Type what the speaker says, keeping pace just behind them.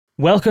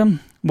Welcome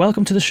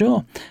to the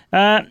show.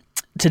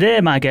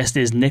 Today, my guest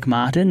is Nick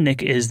Martin.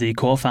 Nick is the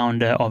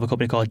co-founder of a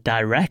company called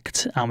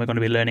Direct, and we're going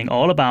to be learning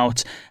all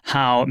about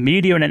how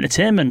media and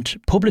entertainment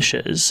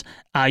publishers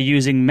are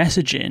using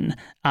messaging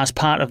as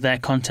part of their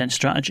content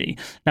strategy.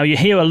 Now, you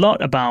hear a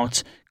lot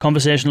about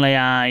conversational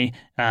AI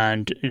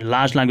and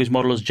large language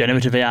models,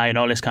 generative AI, and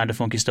all this kind of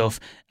funky stuff,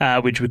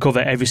 which we cover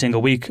every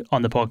single week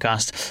on the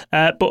podcast.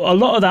 But a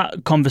lot of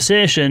that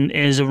conversation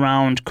is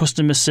around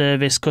customer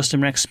service,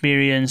 customer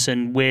experience,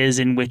 and ways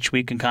in which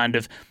we can kind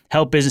of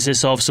help businesses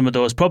solve some of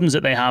those problems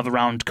that they have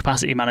around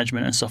capacity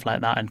management and stuff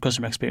like that, and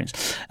customer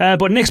experience.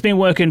 But Nick's been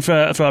working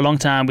for a long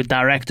time with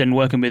Direct and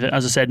working with,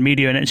 as I said,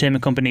 media and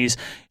entertainment companies,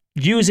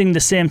 using the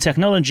same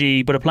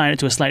technology but applying it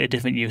to a slightly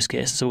different use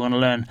case. So we're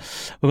going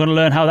to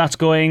learn how that's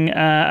going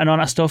and all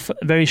that stuff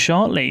very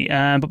shortly.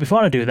 But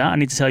before I do that, I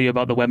need to tell you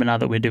about the webinar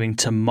that we're doing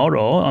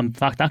tomorrow. In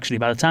fact, actually,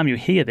 by the time you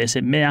hear this,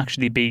 it may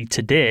actually be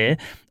today,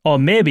 or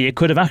maybe it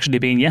could have actually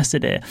been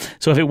yesterday.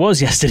 So if it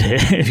was yesterday,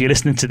 if you're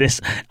listening to this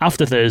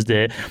after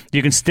Thursday,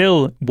 you can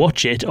still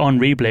watch it on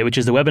replay, which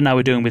is the webinar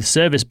we're doing with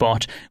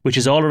ServiceBot, which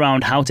is all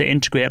around how to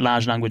integrate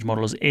large language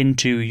models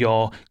into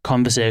your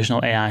conversational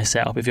AI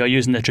setup. If you're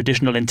using the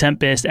traditional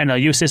intent-based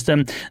NLU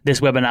system, this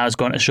webinar is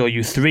going to show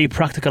you 3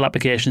 practical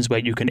applications where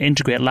you can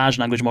integrate large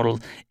language models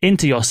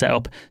into your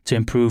setup to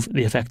improve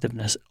the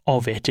effectiveness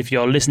of it. If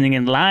you're listening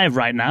in live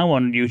right now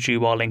on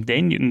YouTube or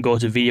LinkedIn, you can go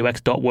to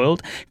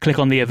vux.world, click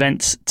on the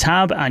events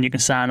tab, and you can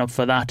sign up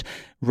for that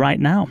right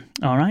now.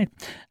 All right.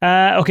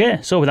 Okay,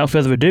 so without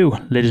further ado,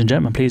 ladies and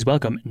gentlemen, please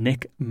welcome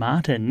Nick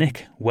Martin.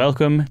 Nick,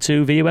 welcome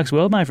to VUX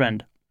World, my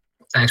friend.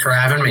 Thanks for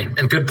having me,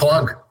 and good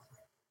plug.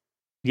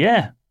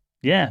 Yeah,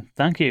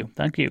 thank you.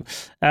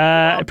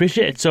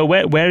 Appreciate it. So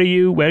where are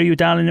you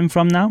dialing in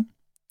from now?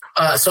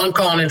 So I'm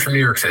calling in from New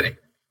York City.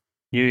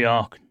 New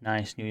York,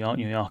 nice. New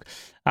York.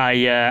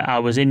 I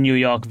was in New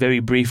York very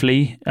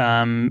briefly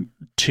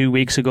 2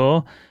 weeks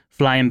ago,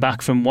 flying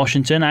back from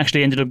Washington. I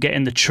actually ended up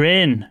getting the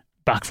train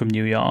back from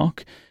New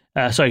York.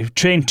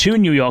 Train to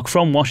New York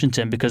from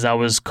Washington because I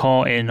was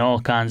caught in all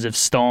kinds of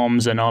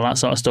storms and all that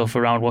sort of stuff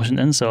around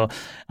Washington. So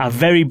I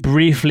very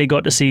briefly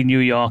got to see New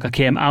York. I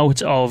came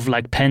out of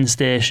Penn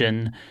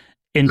Station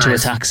into a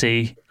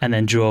taxi and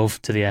then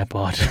drove to the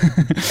airport. So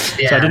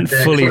I didn't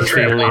fully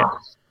feel it.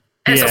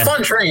 It's a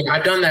fun train.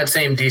 I've done that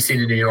same DC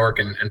to New York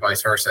and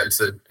vice versa.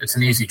 It's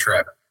an easy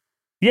trip.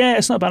 Yeah,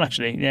 it's not bad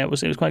actually. Yeah, it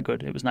was quite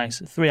good. It was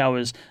nice. 3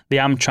 hours. The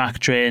Amtrak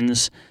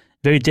trains,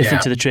 very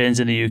different to the trains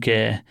in the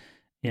UK.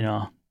 You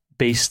know,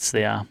 beasts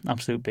they are,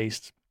 absolute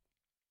beasts.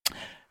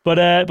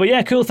 But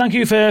yeah, cool. Thank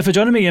you for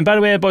joining me. And by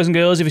the way, boys and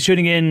girls, if you're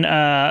tuning in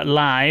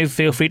live,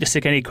 feel free to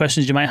stick any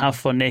questions you might have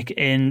for Nick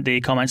in the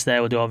comments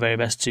there. We'll do our very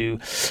best to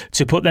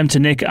put them to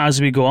Nick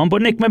as we go on.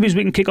 But Nick, maybe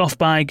we can kick off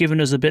by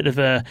giving us a bit of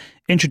a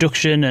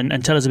introduction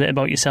and tell us a bit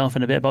about yourself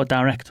and a bit about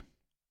Direct.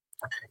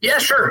 Yeah,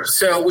 sure.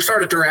 So we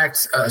started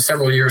Direct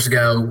several years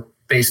ago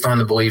based on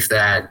the belief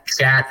that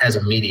chat as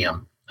a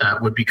medium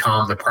would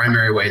become the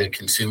primary way that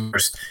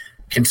consumers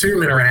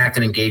consume, interact,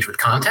 and engage with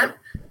content.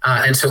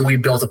 And so we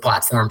built a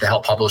platform to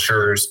help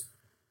publishers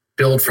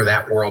build for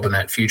that world and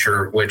that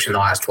future, which in the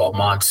last 12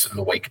 months in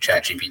the wake of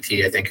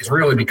ChatGPT, I think has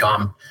really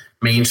become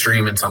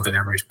mainstream and something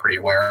everybody's pretty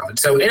aware of. And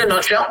so in a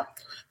nutshell,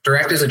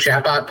 Direct is a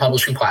chatbot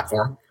publishing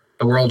platform.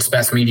 The world's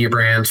best media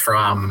brands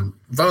from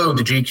Vogue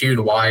to GQ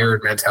to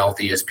Wired, Men's Health,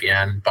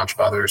 ESPN, a bunch of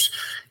others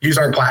use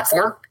our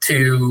platform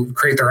to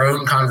create their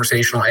own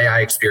conversational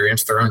AI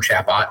experience, their own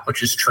chatbot,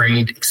 which is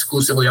trained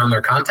exclusively on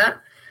their content,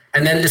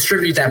 and then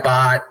distribute that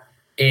bot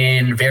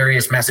in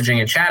various messaging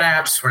and chat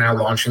apps. We're now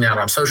launching that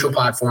on social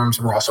platforms,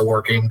 and we're also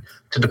working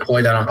to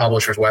deploy that on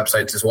publishers'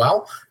 websites as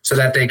well so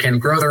that they can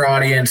grow their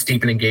audience,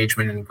 deepen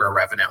engagement, and grow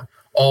revenue,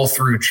 all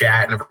through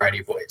chat in a variety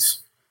of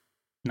ways.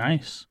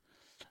 Nice.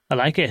 I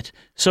like it.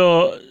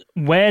 So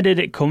where did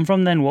it come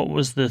from then? What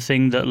was the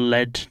thing that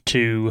led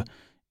to,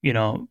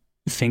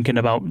 thinking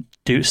about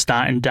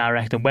starting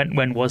Direct, and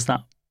when was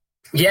that?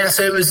 Yeah,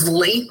 so it was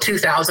late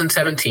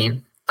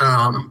 2017,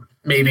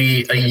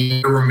 maybe a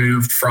year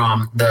removed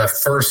from the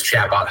first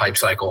chatbot hype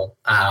cycle,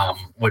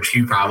 which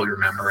you probably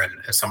remember and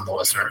some of the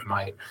listeners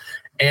might.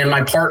 And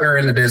my partner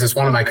in the business,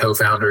 one of my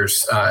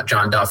co-founders,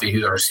 John Duffy,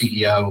 who's our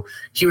CEO,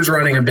 he was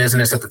running a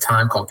business at the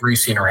time called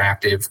 3C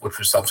Interactive, which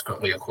was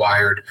subsequently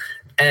acquired.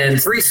 And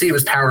 3C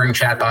was powering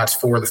chatbots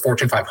for the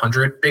Fortune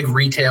 500, big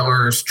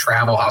retailers,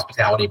 travel,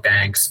 hospitality,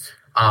 banks,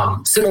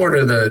 similar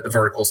to the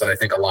verticals that I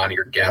think a lot of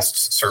your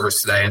guests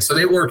service today. And so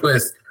they worked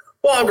with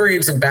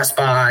Walgreens and Best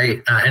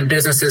Buy and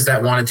businesses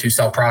that wanted to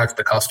sell products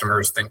to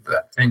customers,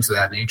 things of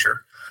that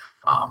nature.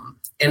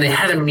 And they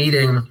had a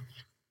meeting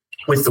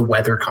with the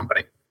weather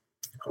company,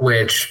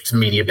 which is a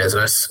media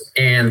business.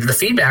 And the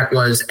feedback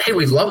was, hey,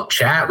 we love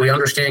chat. We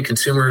understand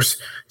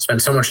consumers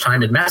spend so much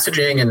time in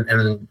messaging,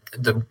 and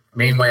the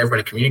main way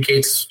everybody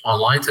communicates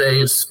online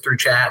today is through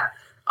chat.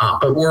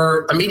 But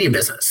we're a media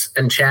business,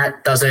 and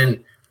chat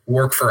doesn't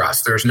work for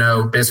us. There's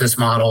no business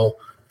model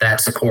that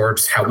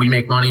supports how we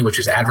make money, which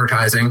is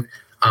advertising.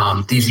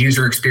 These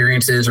user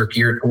experiences are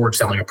geared towards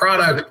selling a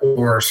product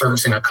or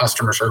servicing a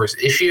customer service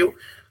issue.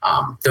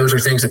 Those are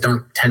things that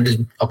don't tend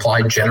to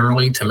apply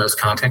generally to most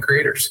content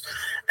creators.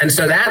 And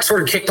so that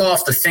sort of kicked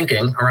off the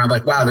thinking around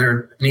like, wow,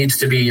 there needs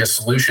to be a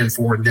solution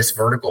for this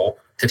vertical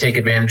to take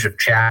advantage of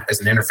chat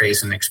as an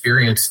interface and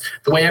experience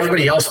the way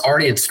everybody else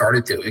already had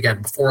started to.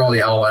 Again, before all the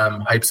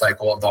LLM hype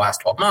cycle of the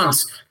last 12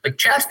 months, like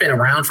chat's been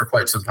around for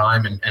quite some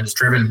time and has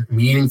driven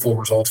meaningful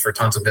results for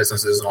tons of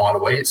businesses in a lot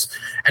of ways.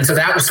 And so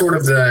that was sort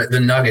of the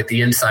nugget,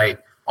 the insight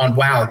on,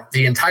 wow,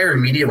 the entire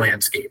media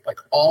landscape, like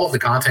all of the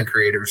content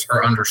creators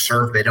are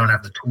underserved. They don't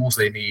have the tools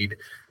they need.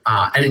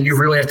 And you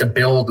really have to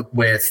build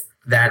with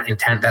that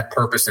intent, that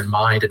purpose in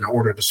mind in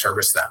order to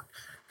service them.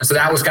 And so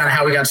that was kind of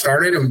how we got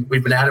started, and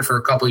we've been at it for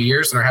a couple of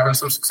years and are having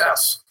some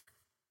success.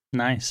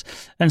 Nice.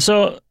 And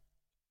so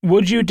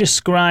would you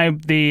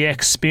describe the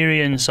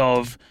experience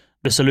of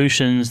the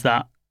solutions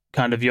that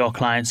kind of your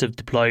clients have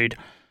deployed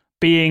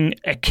being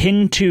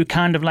akin to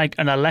kind of like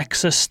an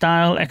Alexa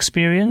style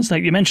experience?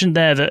 Like you mentioned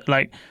there that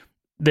like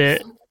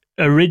the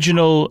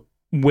original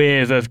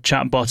wave of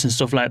chatbots and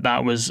stuff like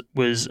that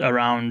was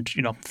around,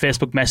 you know,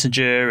 Facebook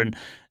Messenger,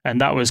 and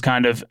that was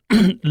kind of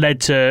led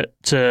to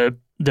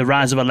the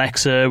rise of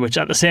Alexa, which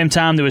at the same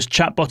time there was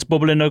chatbots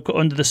bubbling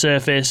under the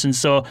surface. And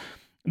so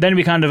then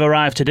we kind of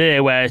arrived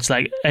today where it's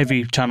like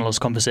every channel is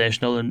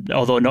conversational, and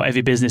although not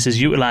every business is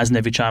utilizing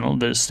every channel,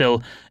 there's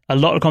still a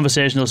lot of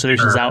conversational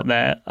solutions out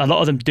there. A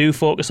lot of them do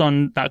focus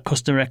on that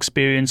customer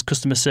experience,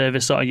 customer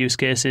service sort of use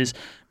cases.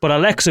 But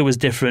Alexa was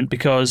different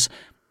because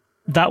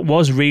that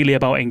was really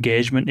about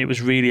engagement. It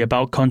was really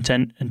about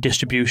content and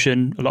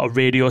distribution. A lot of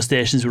radio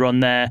stations were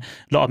on there.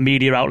 A lot of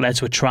media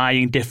outlets were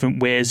trying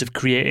different ways of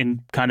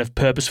creating kind of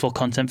purposeful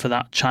content for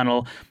that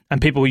channel.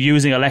 And people were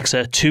using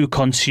Alexa to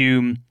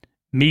consume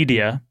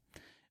media.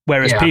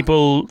 Whereas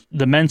people,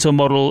 the mental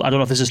model, I don't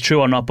know if this is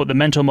true or not, but the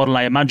mental model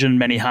I imagine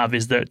many have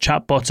is that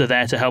chatbots are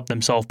there to help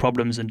them solve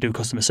problems and do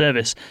customer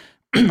service.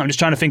 I'm just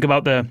trying to think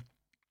about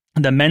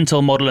the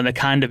mental model and the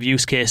kind of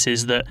use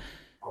cases that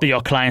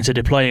your clients are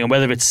deploying, and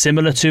whether it's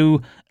similar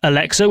to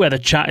Alexa, where the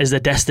chat is the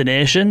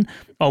destination,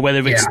 or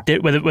whether it's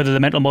whether the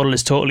mental model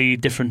is totally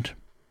different.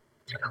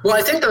 Well,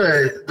 I think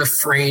the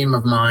frame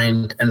of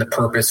mind and the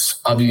purpose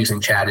of using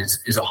chat is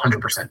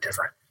 100%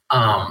 different.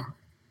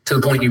 To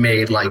the point you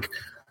made, like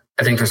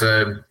I think there's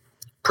a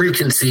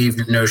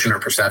preconceived notion or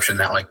perception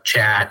that like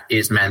chat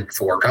is meant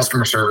for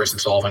customer service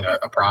and solving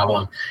a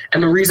problem.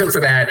 And the reason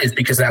for that is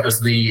because that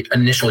was the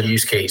initial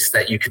use case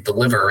that you could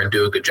deliver and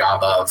do a good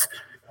job of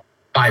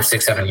 5,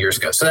 6, 7 years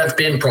ago. So that's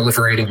been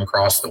proliferating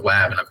across the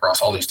web and across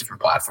all these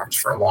different platforms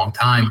for a long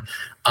time.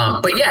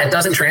 But yeah, it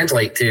doesn't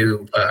translate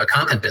to a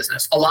content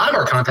business. A lot of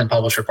our content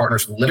publisher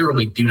partners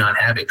literally do not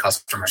have a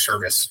customer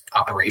service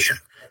operation.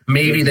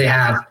 Maybe they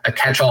have a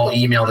catch-all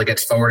email that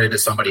gets forwarded to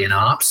somebody in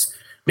ops.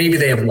 Maybe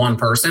they have one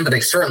person, but they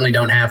certainly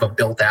don't have a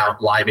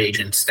built-out live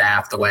agent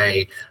staff the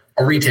way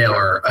a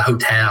retailer, a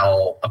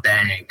hotel, a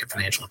bank, a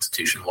financial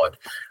institution would.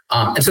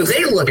 And so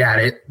they look at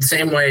it the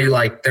same way,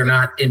 like they're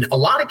not, in a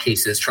lot of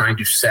cases, trying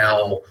to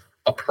sell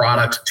a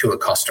product to a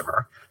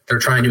customer. They're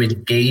trying to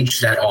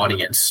engage that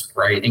audience,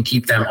 right, and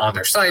keep them on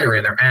their site or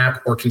in their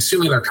app or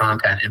consuming their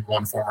content in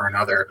one form or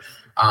another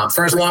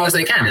for as long as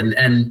they can.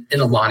 And in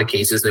a lot of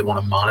cases, they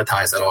want to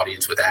monetize that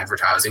audience with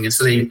advertising. And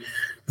so they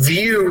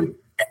view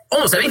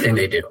almost anything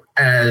they do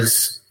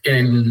as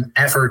an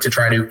effort to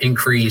try to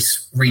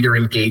increase reader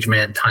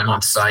engagement, time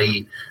on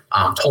site,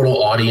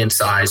 total audience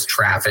size,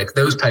 traffic,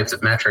 those types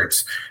of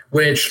metrics,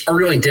 which are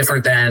really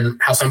different than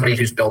how somebody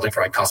who's building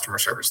for like customer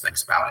service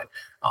thinks about it.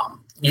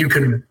 You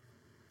could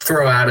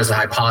throw out as a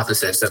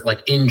hypothesis that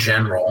like in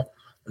general,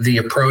 the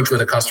approach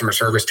with a customer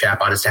service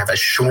chatbot is to have as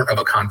short of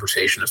a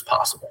conversation as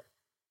possible,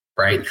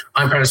 right?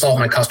 I'm trying to solve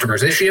my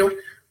customer's issue.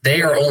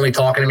 They are only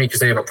talking to me because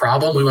they have a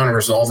problem. We want to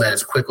resolve that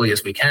as quickly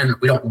as we can.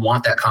 We don't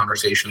want that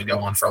conversation to go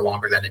on for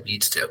longer than it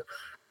needs to.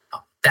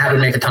 That would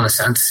make a ton of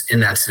sense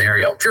in that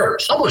scenario. If you're a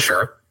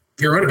publisher,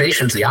 your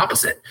motivation is the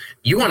opposite.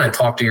 You want to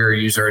talk to your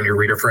user and your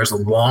reader for as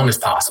long as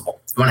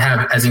possible. You want to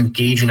have as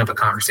engaging of a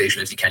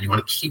conversation as you can. You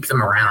want to keep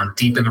them around,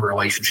 deepen the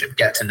relationship,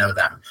 get to know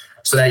them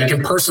so that you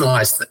can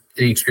personalize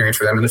the experience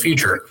for them in the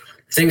future,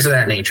 things of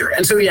that nature.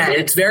 And so, yeah,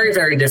 it's very,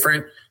 very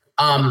different.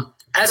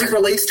 As it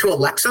relates to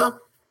Alexa,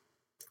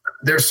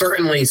 there's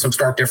certainly some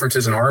stark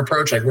differences in our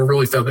approach. Like we're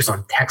really focused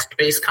on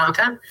text-based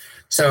content.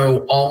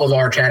 So all of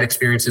our chat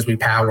experiences we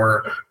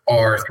power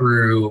are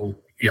through,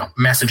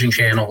 messaging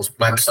channels,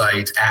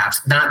 websites,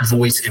 apps, not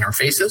voice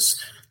interfaces.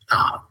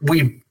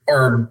 We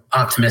are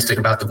optimistic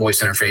about the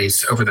voice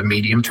interface over the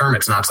medium term.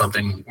 It's not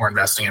something we're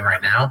investing in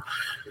right now.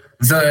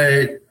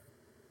 The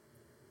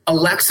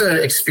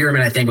Alexa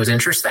experiment, I think, was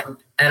interesting.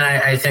 And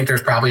I think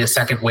there's probably a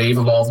second wave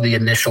of all the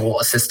initial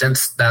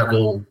assistants that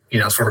will,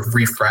 sort of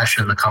refresh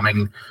in the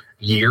coming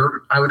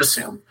year, I would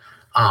assume.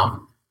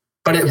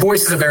 But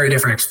voice is a very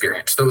different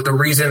experience. The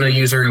reason a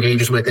user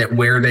engages with it,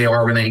 where they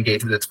are when they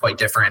engage with it's quite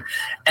different.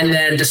 And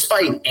then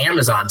despite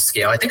Amazon's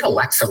scale, I think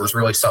Alexa was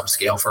really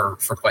subscale for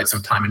quite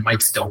some time and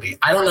might still be.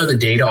 I don't know the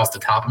data off the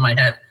top of my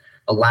head.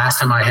 The last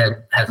time I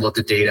had looked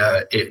at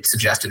data, it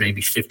suggested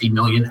maybe 50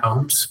 million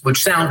homes,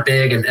 which sound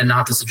big and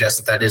not to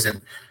suggest that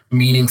isn't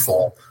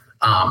meaningful.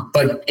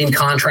 But in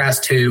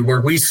contrast to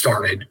where we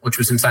started, which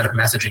was inside of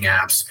messaging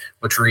apps,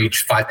 which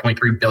reach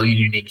 5.3 billion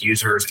unique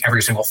users,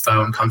 every single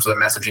phone comes with a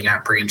messaging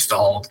app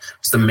pre-installed.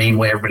 It's the main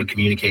way everybody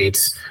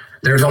communicates.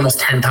 There's almost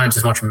 10 times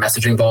as much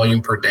messaging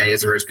volume per day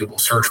as there is Google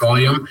search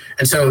volume.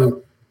 And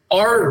so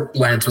our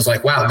lens was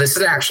like, wow, this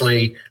is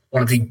actually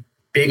one of the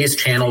biggest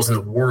channels in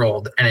the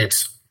world, and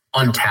it's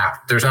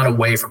untapped. There's not a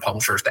way for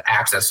publishers to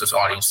access those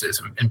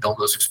audiences and build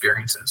those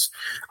experiences.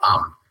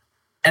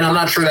 And I'm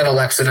not sure that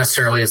Alexa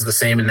necessarily is the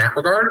same in that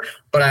regard,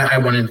 but I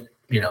wouldn't,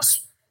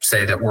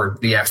 say that we're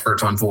the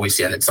experts on voice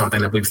yet. It's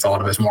something that we've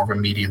thought of as more of a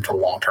medium to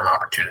long-term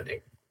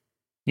opportunity.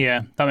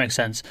 Yeah, that makes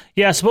sense.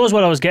 Yeah, I suppose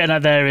what I was getting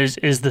at there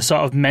is the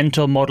sort of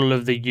mental model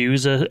of the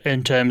user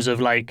in terms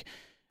of like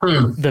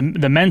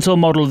the mental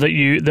model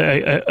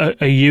that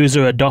a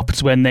user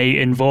adopts when they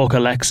invoke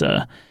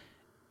Alexa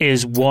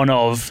is one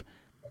of,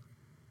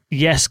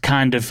 yes,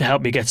 kind of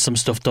help me get some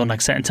stuff done,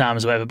 like setting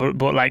times or whatever,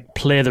 but like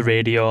play the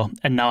radio,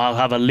 and now I'll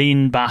have a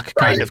lean back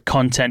kind of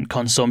content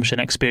consumption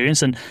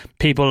experience. And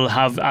people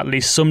have at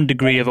least some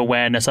degree of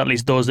awareness, at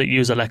least those that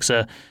use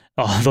Alexa,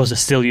 or those that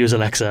still use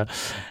Alexa,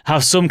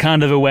 have some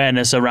kind of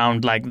awareness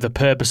around like the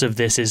purpose of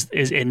this is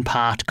in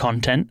part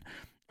content.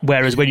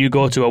 Whereas when you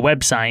go to a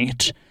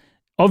website,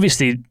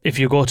 obviously, if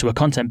you go to a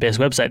content-based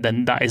website,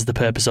 then that is the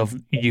purpose of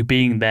you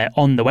being there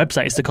on the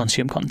website, is to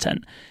consume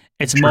content.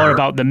 It's more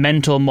about the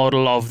mental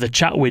model of the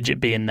chat widget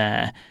being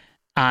there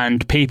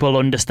and people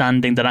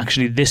understanding that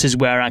actually this is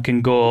where I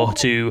can go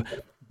to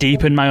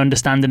deepen my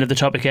understanding of the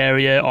topic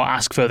area, or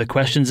ask further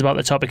questions about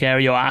the topic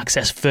area, or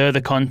access further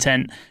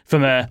content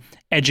from a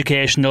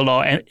educational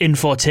or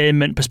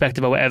infotainment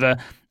perspective or whatever,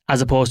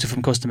 as opposed to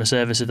from customer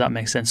service, if that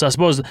makes sense. So I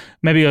suppose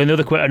maybe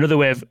another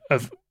way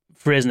of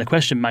phrasing the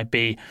question might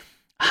be,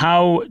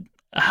 how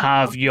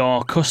have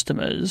your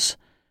customers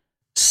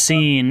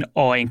seen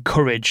or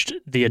encouraged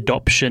the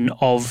adoption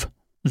of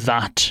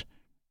that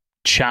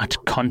chat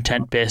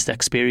content-based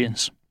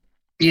experience?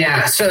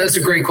 Yeah, so that's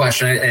a great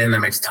question, and that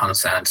makes a ton of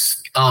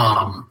sense.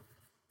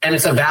 And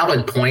it's a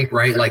valid point,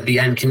 right? Like the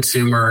end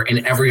consumer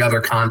in every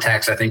other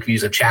context, I think,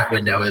 views a chat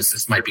window as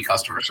this might be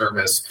customer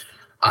service.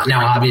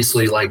 Now,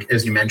 obviously, like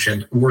as you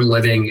mentioned, we're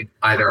living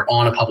either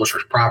on a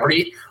publisher's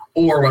property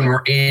or when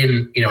we're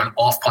in, an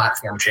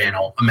off-platform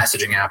channel, a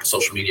messaging app, a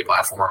social media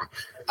platform.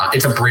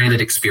 It's a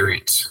branded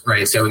experience,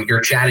 right? So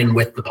you're chatting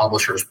with the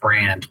publisher's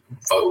brand,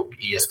 Vogue,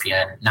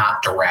 ESPN,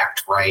 not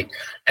direct, right?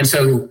 And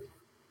so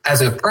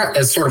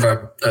as sort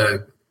of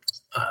a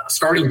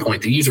starting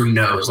point, the user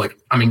knows, like,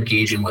 I'm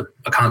engaging with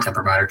a content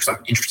provider because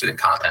I'm interested in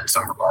content in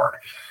some regard.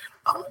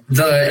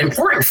 The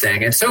important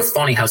thing, it's so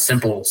funny how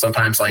simple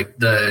sometimes like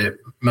the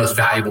most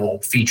valuable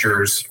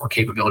features or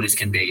capabilities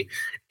can be,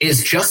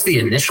 is just the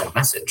initial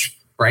message,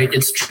 right?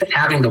 It's just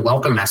having the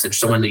welcome message.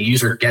 So when the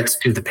user gets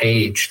to the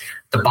page,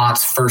 the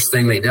bot's first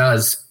thing it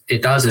does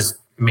is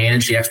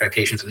manage the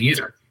expectations of the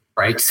user,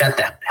 right? Set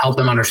them, help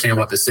them understand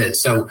what this is.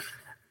 So,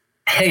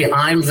 hey,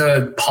 I'm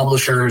the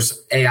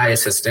publisher's AI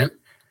assistant.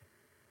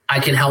 I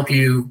can help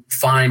you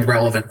find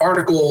relevant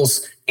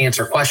articles,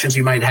 answer questions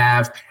you might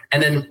have.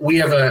 And then we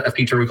have a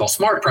feature we call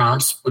Smart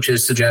Prompts, which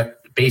is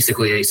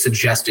basically a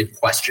suggested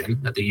question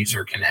that the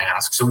user can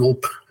ask. So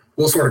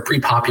we'll sort of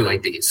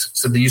pre-populate these,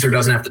 so the user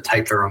doesn't have to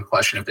type their own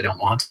question if they don't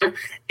want to.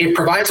 It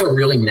provides a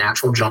really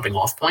natural jumping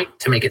off point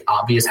to make it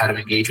obvious how to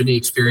engage with the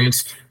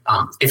experience.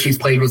 If you've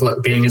played with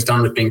what Bing has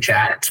done with Bing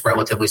Chat, it's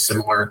relatively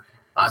similar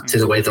to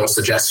the way they'll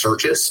suggest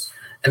searches.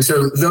 And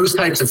so those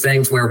types of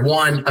things where,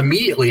 one,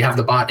 immediately have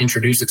the bot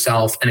introduce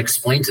itself and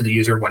explain to the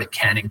user what it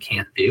can and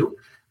can't do,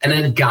 and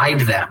then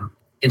guide them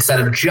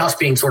instead of just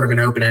being sort of an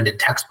open-ended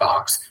text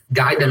box,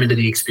 guide them into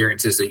the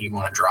experiences that you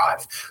want to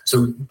drive.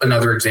 So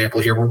another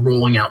example here, we're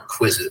rolling out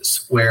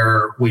quizzes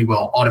where we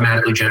will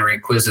automatically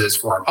generate quizzes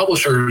for our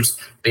publishers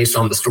based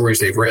on the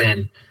stories they've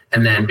written,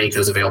 and then make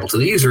those available to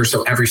the user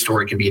so every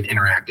story can be an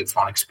interactive,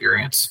 fun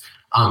experience.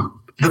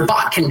 The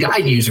bot can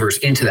guide users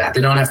into that.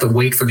 They don't have to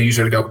wait for the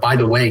user to go, by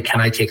the way, can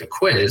I take a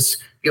quiz?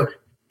 You go,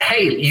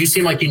 hey, you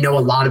seem like you know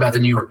a lot about the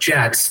New York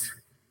Jets.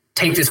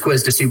 Take this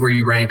quiz to see where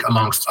you rank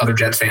amongst other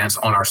Jets fans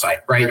on our site,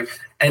 right?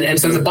 And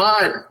so the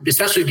bot,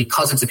 especially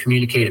because it's a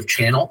communicative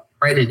channel,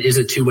 right? It is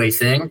a two-way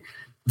thing.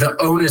 The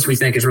onus, we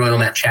think, is really on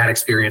that chat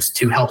experience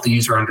to help the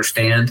user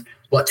understand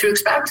what to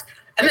expect.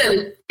 And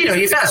then,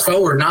 you fast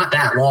forward not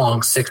that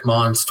long, 6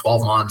 months,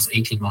 12 months,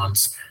 18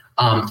 months.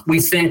 We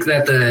think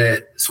that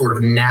the sort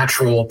of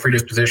natural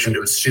predisposition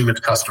to assume it's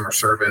customer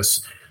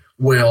service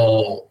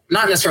will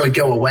not necessarily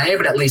go away,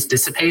 but at least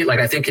dissipate. Like,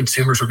 I think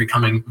consumers are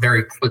becoming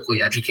very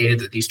quickly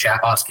educated that these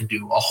chatbots can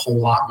do a whole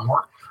lot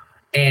more.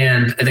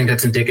 And I think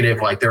that's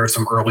indicative, like there are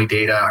some early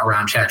data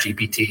around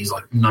ChatGPT's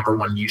like number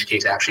one use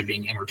case actually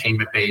being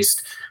entertainment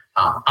based.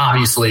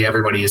 Obviously,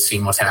 everybody has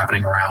seen what's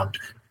happening around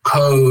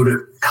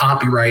code,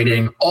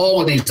 copywriting,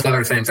 all of these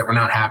other things that were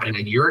not happening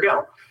a year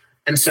ago.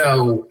 And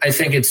so I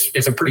think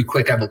it's a pretty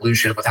quick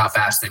evolution with how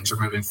fast things are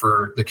moving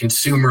for the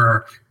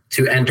consumer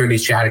to enter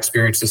these chat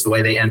experiences the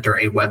way they enter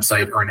a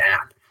website or an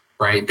app,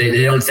 right?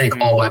 They don't think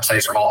all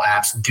websites or all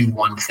apps do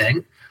one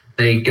thing.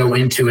 They go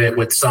into it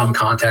with some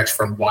context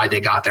from why they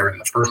got there in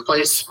the first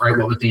place, right?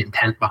 What was the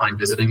intent behind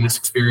visiting this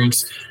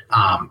experience?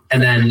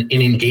 And then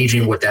in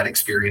engaging with that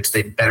experience,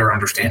 they better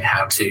understand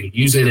how to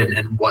use it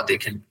and what they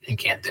can and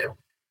can't do.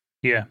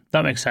 Yeah,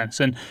 that makes sense.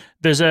 And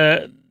there's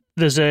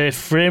a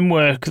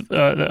framework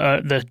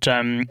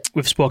that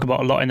we've spoken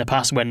about a lot in the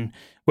past when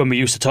we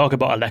used to talk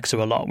about Alexa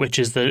a lot, which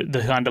is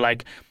the kind of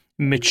like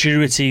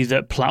maturity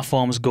that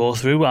platforms go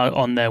through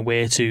on their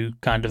way to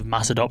kind of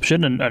mass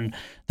adoption. And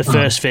the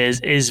first phase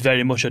is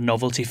very much a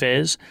novelty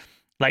phase.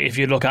 Like if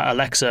you look at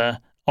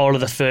Alexa, all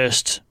of the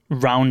first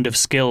round of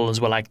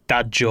skills were like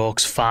dad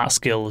jokes, fart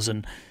skills,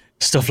 and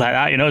stuff like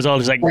that. It's all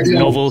just like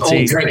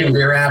novelty. Drinking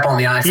beer app on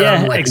the iPhone.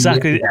 Yeah, like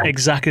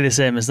exactly the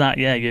same as that.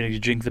 Yeah, you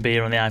drink the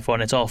beer on the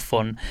iPhone. It's all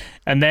fun.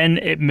 And then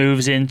it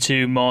moves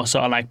into more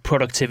sort of like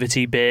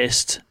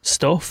productivity-based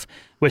stuff,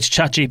 which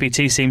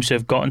ChatGPT seems to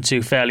have gotten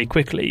to fairly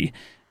quickly,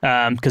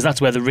 because that's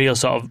where the real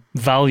sort of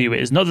value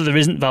is. Not that there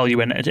isn't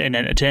value in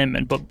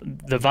entertainment, but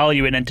the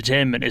value in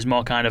entertainment is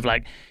more kind of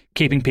like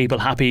keeping people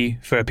happy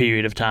for a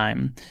period of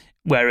time,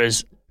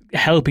 whereas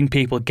helping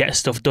people get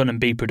stuff done and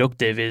be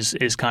productive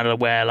is kind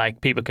of where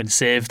like people can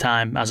save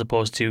time as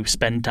opposed to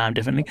spend time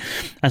differently.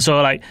 And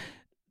so like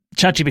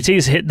ChatGPT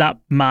has hit that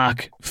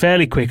mark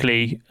fairly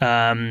quickly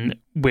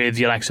with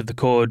the likes of the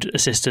code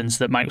assistants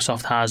that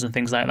Microsoft has and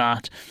things like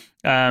that,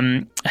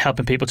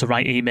 helping people to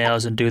write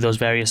emails and do those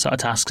various sort of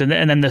tasks. And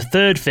then the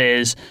third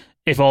phase,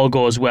 if all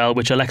goes well,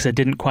 which Alexa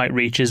didn't quite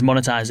reach, is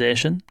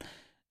monetization.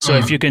 So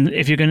if you can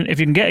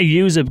get a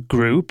user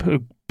group,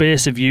 a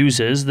base of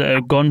users that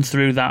have gone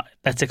through that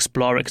let's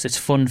explore it because it's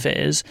fun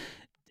phase,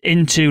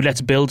 into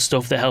let's build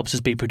stuff that helps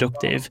us be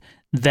productive,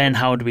 then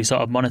how do we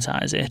sort of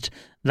monetize it?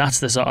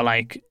 That's the sort of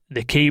like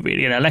the key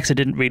really. And Alexa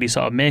didn't really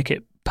sort of make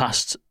it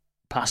past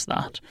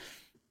that.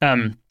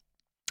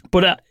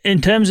 But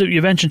in terms of,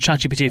 you mentioned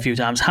ChatGPT a few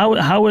times, how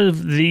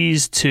have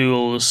these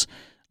tools,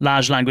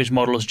 large language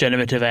models,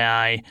 generative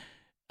AI,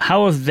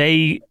 how have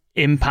they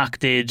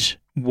impacted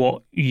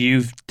what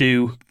you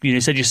do?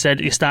 You said you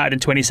started in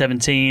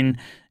 2017.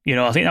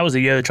 I think that was the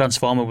year the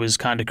Transformer was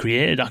kind of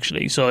created,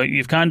 actually. So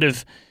you've kind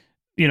of,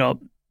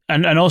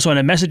 and also in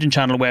a messaging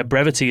channel where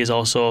brevity is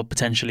also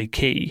potentially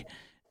key.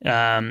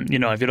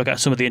 If you look at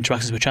some of the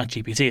interactions with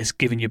ChatGPT, it's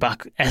giving you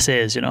back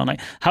essays. Like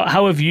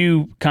how have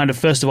you kind of,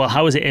 first of all,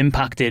 how has it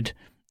impacted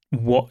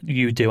what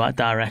you do at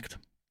Direct?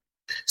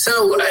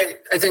 So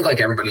I think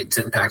like everybody, it's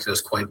impacted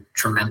us quite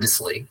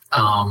tremendously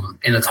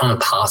in a ton of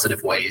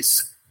positive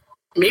ways.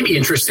 Maybe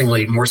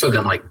interestingly, more so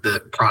than like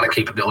the product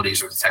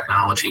capabilities or the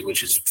technology,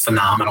 which is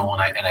phenomenal.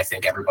 And I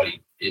think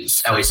everybody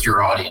is, at least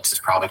your audience, is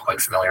probably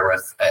quite familiar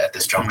with at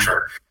this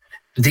juncture.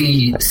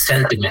 The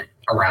sentiment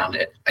around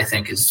it, I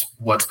think, is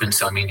what's been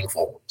so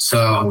meaningful.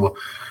 So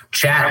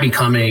chat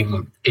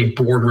becoming a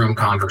boardroom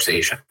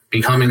conversation,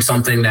 becoming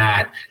something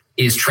that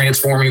is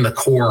transforming the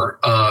core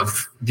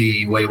of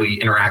the way we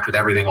interact with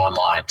everything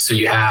online. So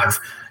you have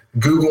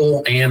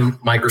Google and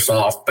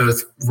Microsoft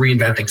both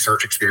reinventing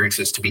search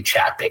experiences to be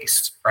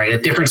chat-based, right?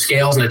 At different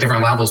scales and at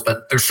different levels,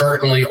 but they're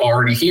certainly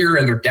already here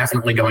and they're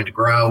definitely going to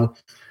grow.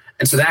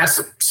 And so that's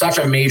such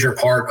a major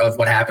part of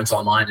what happens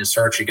online in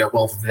search. You go,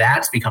 well, if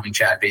that's becoming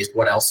chat-based,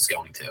 what else is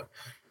going to?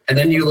 And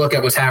then you look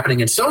at what's happening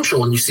in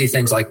social and you see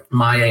things like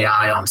My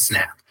AI on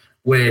Snap,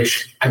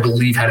 which I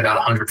believe had about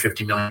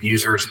 150 million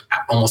users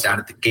almost out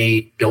of the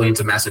gate,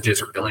 billions of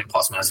messages or billion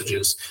plus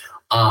messages.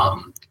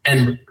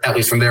 And at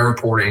least from their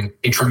reporting,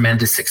 a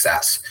tremendous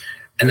success.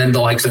 And then the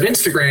likes of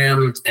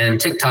Instagram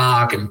and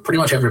TikTok and pretty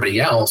much everybody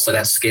else that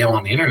has scale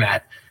on the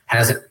internet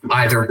has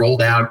either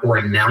rolled out or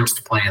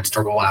announced plans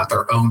to roll out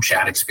their own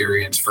chat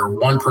experience for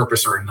one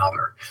purpose or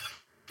another.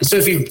 And so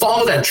if you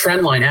follow that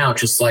trend line out,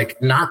 just like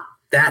not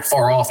that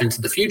far off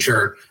into the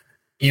future,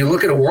 you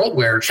look at a world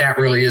where chat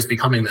really is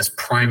becoming this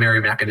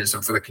primary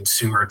mechanism for the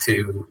consumer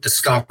to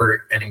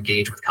discover and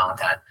engage with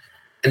content.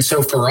 And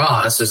so for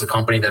us, as a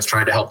company that's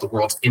trying to help the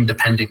world's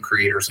independent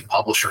creators and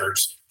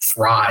publishers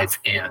thrive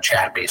in a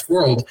chat-based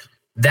world,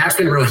 that's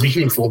been really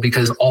meaningful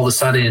because all of a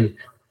sudden,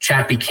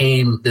 chat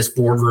became this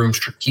boardroom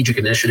strategic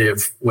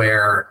initiative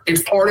where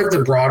it's part of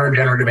the broader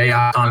generative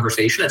AI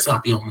conversation. It's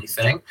not the only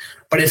thing,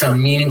 but it's a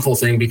meaningful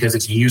thing because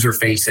it's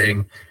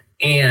user-facing,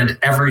 and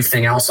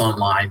everything else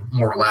online,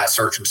 more or less,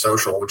 search and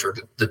social, which are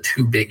the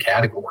two big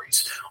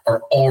categories,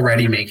 are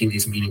already making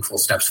these meaningful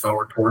steps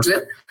forward towards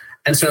it.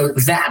 And so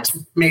that's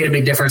made a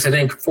big difference, I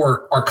think,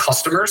 for our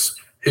customers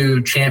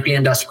who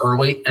championed us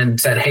early and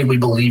said, hey, we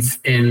believe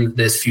in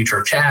this future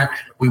of chat.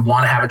 We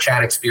want to have a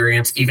chat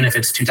experience, even if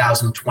it's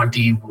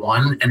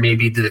 2021 and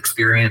maybe the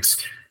experience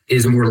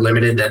is more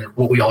limited than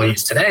what we all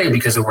use today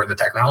because of where the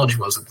technology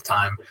was at the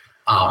time.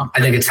 I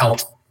think it's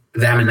helped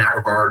them in that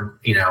regard,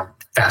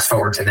 fast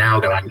forward to now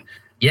going,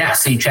 yeah,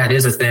 see, chat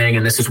is a thing,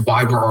 and this is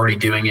why we're already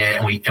doing it,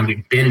 and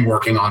we've been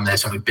working on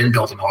this, and we've been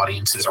building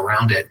audiences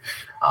around it.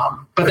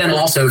 But then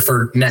also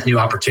for net new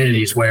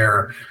opportunities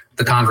where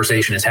the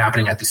conversation is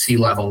happening at the C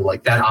level,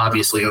 like that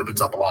obviously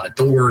opens up a lot of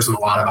doors and a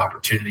lot of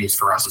opportunities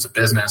for us as a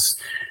business.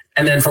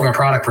 And then from a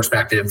product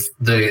perspective,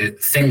 the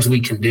things we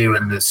can do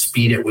and the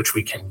speed at which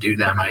we can do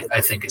them,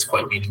 I think is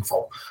quite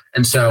meaningful.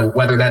 And so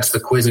whether that's the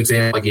quiz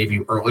example I gave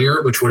you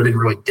earlier, which would have been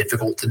really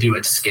difficult to do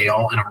at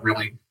scale in a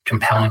really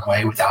compelling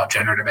way without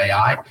generative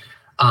AI,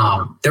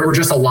 there were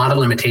just a lot of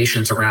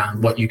limitations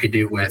around what you could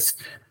do with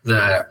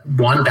the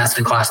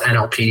best-in-class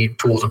NLP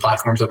tools and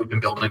platforms that we've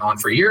been building on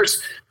for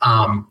years.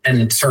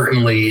 And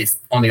certainly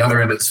on the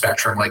other end of the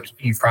spectrum, like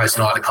you've probably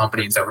seen a lot of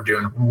companies that were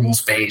doing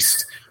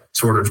rules-based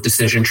sort of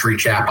decision tree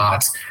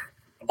chatbots,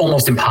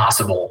 almost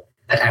impossible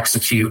to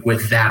execute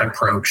with that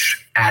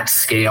approach at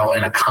scale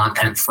in a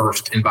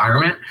content-first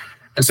environment.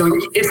 And so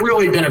it's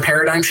really been a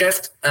paradigm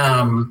shift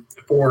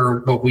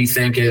for what we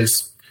think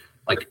is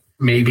like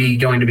maybe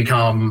going to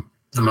become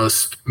the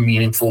most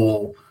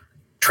meaningful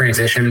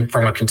transition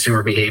from a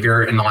consumer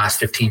behavior in the last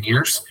 15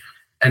 years.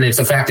 And it's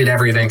affected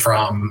everything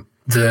from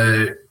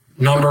the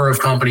number of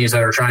companies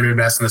that are trying to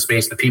invest in the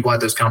space, the people at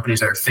those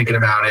companies that are thinking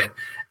about it,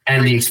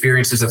 and the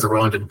experiences that they're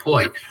willing to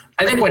deploy.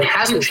 I think what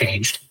hasn't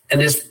changed, and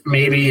this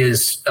maybe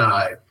is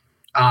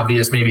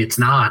obvious, maybe it's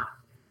not,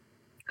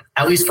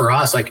 at least for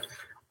us, like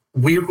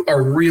we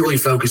are really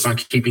focused on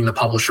keeping the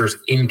publishers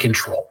in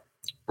control,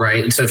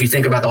 right? And so if you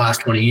think about the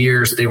last 20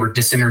 years, they were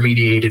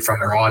disintermediated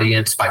from their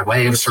audience by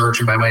way of search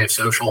and by way of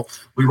social.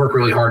 We work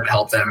really hard to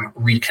help them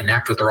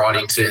reconnect with their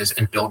audiences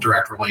and build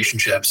direct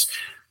relationships.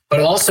 But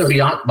also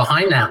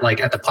behind that, like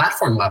at the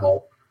platform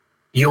level,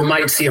 you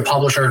might see a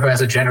publisher who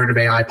has a generative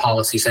AI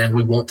policy saying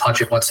we won't touch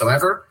it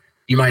whatsoever.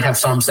 You might have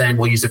some saying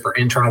we'll use it for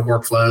internal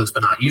workflows,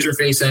 but not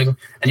user-facing.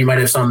 And you might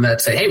have some that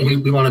say, hey,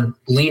 we want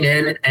to lean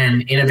in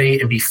and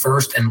innovate and be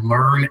first and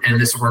learn, and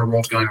this is where the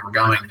world's going and we're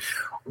going.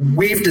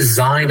 We've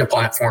designed a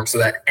platform so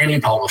that any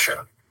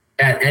publisher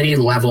at any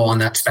level on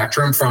that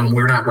spectrum, from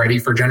we're not ready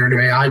for generative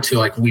AI to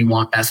like we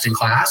want best in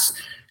class,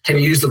 can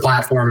use the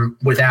platform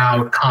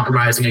without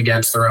compromising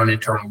against their own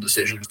internal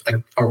decisions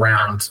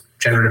around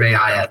generative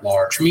AI at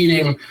large.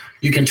 Meaning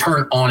you can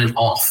turn on and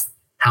off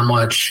how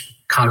much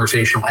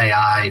conversational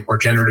AI or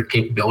generative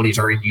capabilities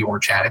are in your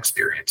chat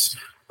experience,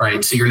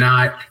 right? So you're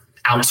not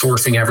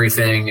outsourcing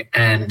everything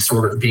and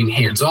sort of being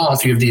hands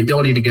off. You have the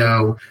ability to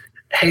go,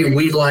 hey,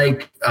 we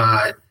like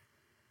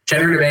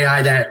generative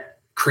AI that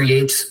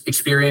creates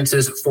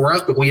experiences for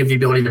us, but we have the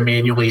ability to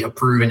manually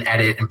approve and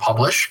edit and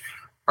publish,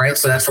 right?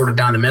 So that's sort of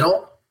down the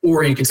middle.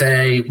 Or you can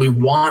say, we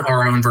want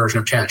our own version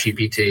of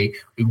ChatGPT.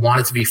 We want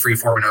it to be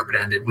freeform and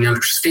open-ended. We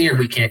understand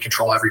we can't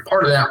control every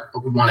part of that,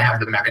 but we want to have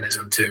the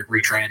mechanism to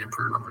retrain and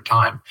improve over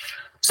time.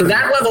 So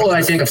that level,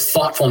 I think, of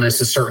thoughtfulness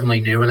is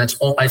certainly new. And that's,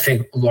 I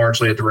think,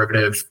 largely a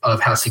derivative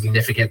of how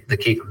significant the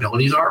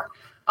capabilities are.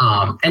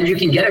 And you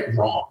can get it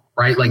wrong,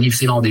 right? Like you've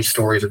seen all these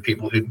stories of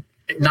people who,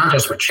 not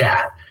just with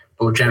chat,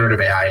 but with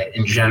generative AI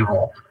in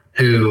general,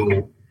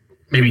 who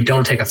maybe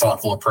don't take a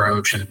thoughtful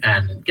approach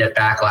and get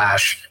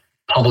backlash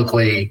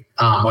publicly,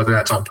 whether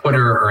that's on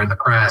Twitter or in the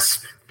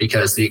press,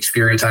 because the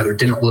experience either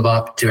didn't live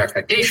up to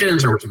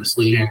expectations or was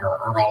misleading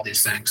or all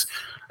these things.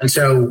 And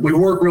so we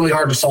work really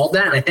hard to solve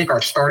that. And I think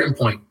our starting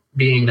point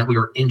being that we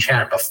were in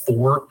chat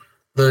before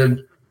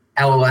the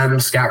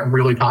LLMs got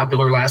really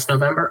popular last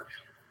November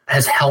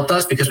has helped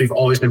us because we've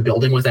always been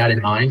building with that in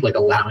mind, like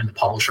allowing the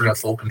publisher to have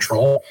full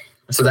control.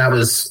 And so that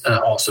was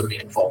also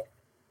meaningful.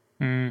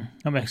 That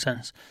makes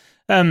sense.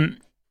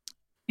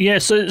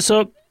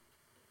 So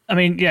I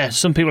mean, yeah,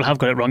 some people have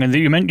got it wrong, and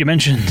you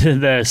mentioned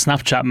the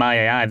Snapchat My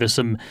AI. There's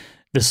some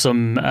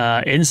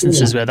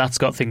instances where that's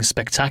got things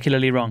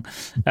spectacularly wrong.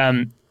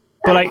 But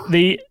like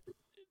the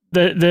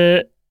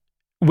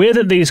way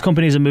that these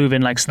companies are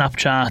moving, like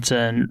Snapchat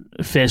and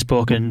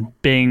Facebook and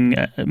Bing,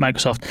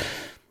 Microsoft,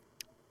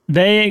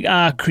 they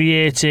are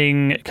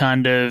creating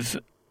kind of,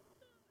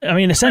 I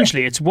mean,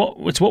 essentially, it's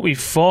what we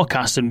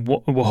forecast and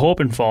what we're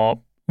hoping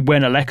for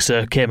when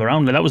Alexa came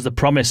around. That was the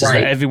promise, is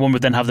that everyone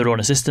would then have their own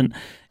assistant.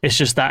 It's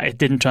just that it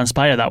didn't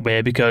transpire that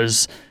way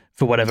because,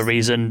 for whatever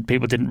reason,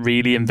 people didn't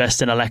really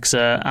invest in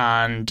Alexa,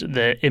 and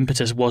the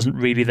impetus wasn't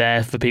really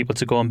there for people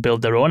to go and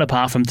build their own,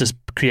 apart from to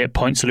create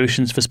point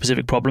solutions for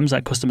specific problems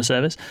like customer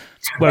service.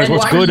 Whereas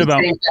what's good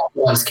about...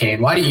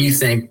 Kane? Why do you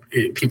think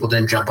people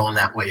didn't jump on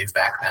that wave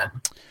back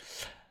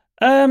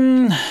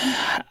then?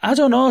 I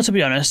don't know, to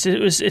be honest.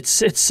 It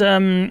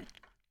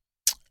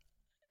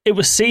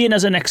was seen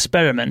as an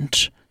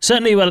experiment.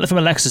 Certainly, well, from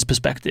Alexa's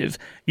perspective,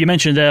 you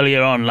mentioned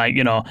earlier on, like,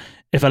 you know,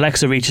 if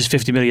Alexa reaches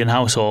 50 million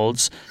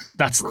households,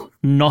 that's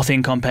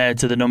nothing compared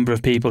to the number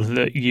of people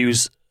that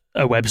use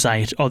a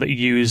website or that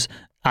use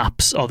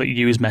apps or that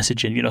use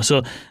messaging, you know.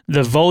 So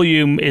the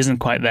volume isn't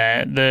quite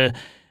there. The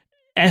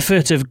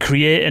effort of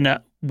creating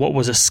what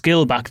was a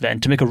skill back then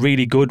to make a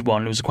really good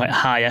one was quite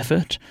high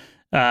effort.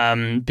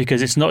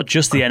 Because it's not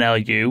just the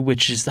NLU,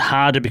 which is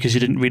harder because you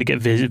didn't really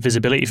get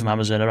visibility from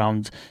Amazon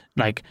around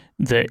like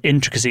the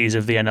intricacies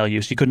of the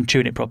NLU, so you couldn't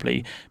tune it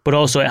properly. But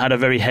also it had a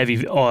very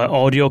heavy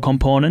audio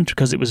component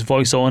because it was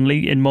voice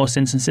only in most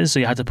instances,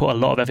 so you had to put a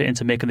lot of effort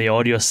into making the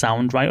audio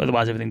sound right,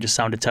 otherwise everything just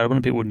sounded terrible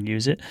and people wouldn't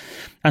use it.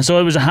 And so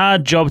it was a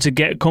hard job to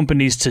get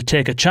companies to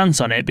take a chance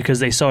on it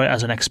because they saw it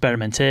as an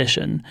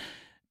experimentation.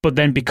 But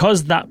then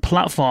because that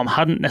platform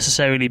hadn't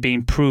necessarily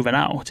been proven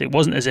out, it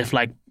wasn't as if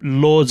like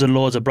loads and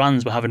loads of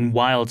brands were having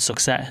wild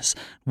success.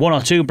 One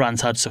or two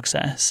brands had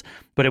success,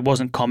 but it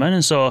wasn't common.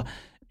 And so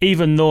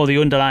even though the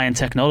underlying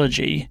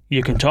technology,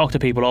 you can talk to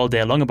people all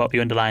day long about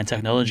the underlying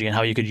technology and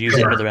how you could use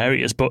it in other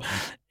areas. But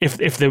if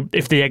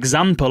the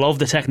example of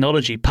the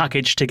technology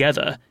packaged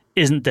together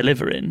isn't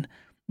delivering,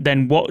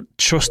 then what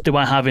trust do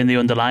I have in the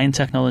underlying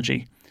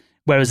technology?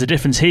 Whereas the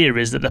difference here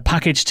is that the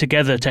packaged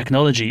together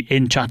technology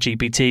in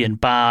ChatGPT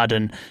and Bard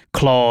and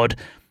Claude,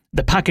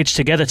 the packaged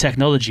together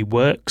technology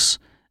works,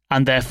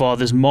 and therefore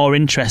there's more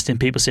interest in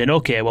people saying,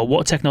 okay, well,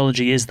 what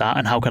technology is that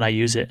and how can I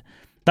use it?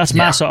 That's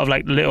my sort of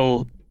like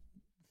little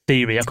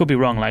theory. I could be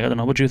wrong. Like, I don't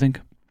know. What do you think?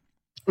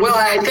 Well,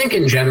 I think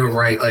in general,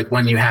 right, like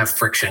when you have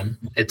friction,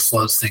 it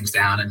slows things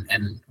down,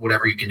 and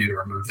whatever you can do to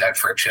remove that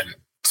friction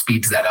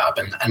speeds that up.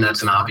 And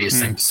that's an obvious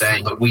thing to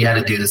say, but we had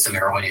to do this in the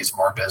early days of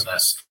our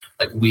business.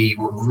 Like we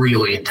were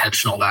really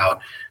intentional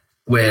about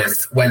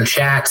with when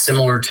chat,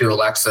 similar to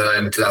Alexa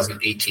in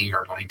 2018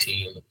 or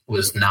 19,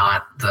 was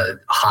not the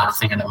hot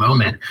thing in the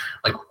moment.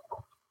 Like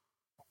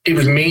it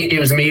was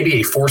maybe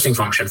a forcing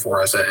function for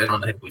us. I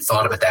don't think we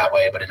thought of it that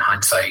way, but in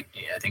hindsight,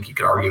 I think you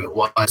could argue it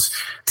was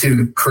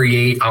to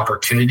create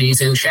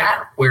opportunities in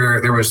chat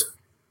where there was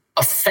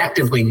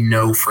effectively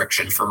no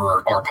friction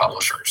for our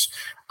publishers.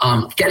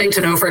 Getting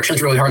to no friction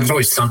is really hard. There's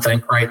always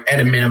something, right?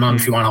 At a minimum,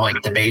 if you want to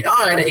like debate,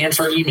 I had to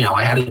answer an email,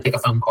 I had to take a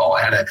phone call,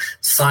 I had to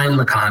sign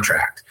the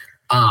contract.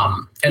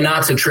 And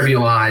not to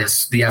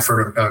trivialize the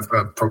effort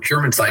of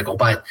procurement cycle,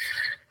 but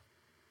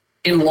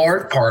in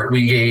large part,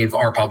 we gave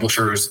our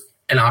publishers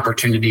an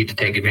opportunity to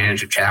take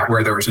advantage of chat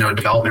where there was no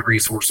development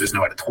resources,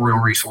 no editorial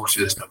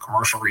resources, no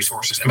commercial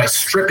resources. And by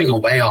stripping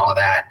away all of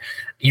that,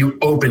 you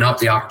open up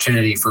the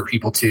opportunity for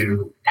people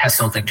to have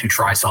something, to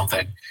try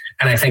something.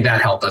 And I think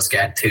that helped us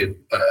get to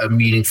a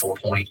meaningful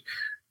point.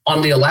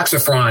 On the Alexa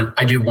front,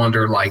 I do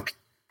wonder like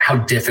how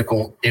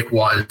difficult it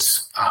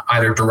was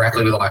either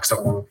directly with Alexa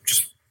or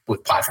just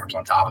with platforms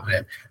on top of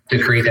it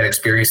to create that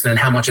experience. And then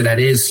how much of that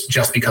is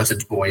just because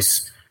it's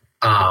voice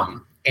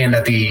and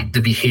that the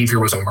behavior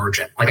was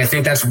emergent. Like I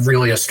think that's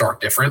really a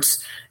stark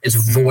difference. Is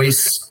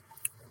voice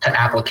to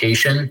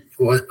application,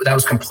 that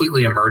was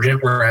completely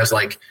emergent, whereas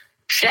like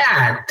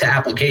chat to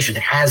application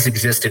has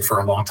existed for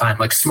a long time.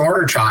 Like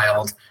Smarter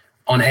Child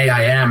on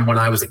AIM when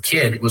I was a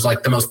kid was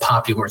like the most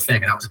popular thing,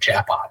 and that was a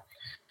chatbot.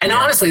 And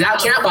honestly, that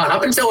chatbot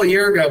up until a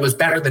year ago was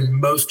better than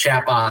most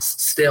chatbots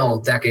still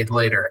decades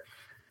later.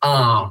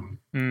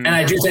 And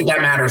I do think that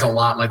matters a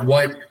lot. Like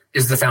what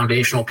is the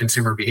foundational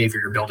consumer behavior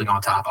you're building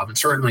on top of? And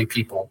certainly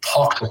people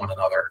talk to one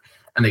another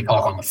and they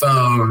talk on the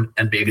phone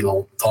and maybe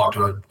they'll talk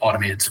to an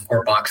automated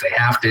support box. They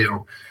have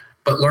to,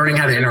 but learning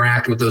how to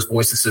interact with those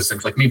voice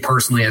assistants, like me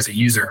personally as a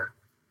user,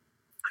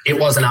 it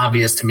wasn't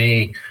obvious to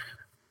me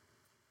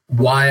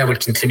why I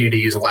would continue to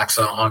use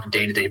Alexa on a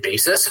day-to-day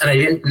basis. And I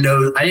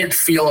didn't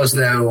feel as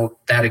though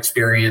that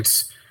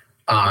experience,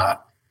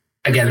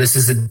 again, this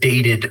is a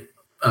dated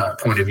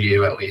point of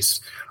view at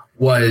least,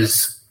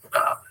 was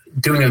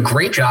doing a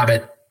great job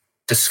at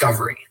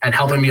discovery and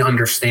helping me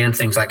understand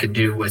things I could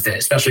do with it,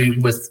 especially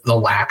with the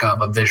lack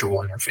of a visual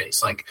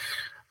interface. Like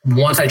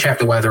once I check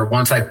the weather,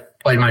 once I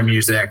play my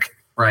music,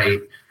 right,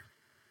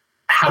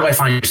 how do I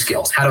find new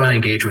skills? How do I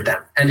engage with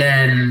them? And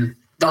then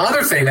the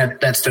other thing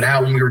that stood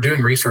out when we were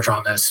doing research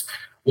on this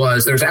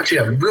was there's actually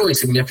a really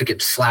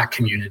significant Slack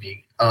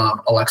community of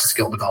Alexa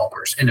skill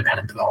developers,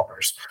 independent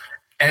developers.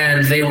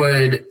 And they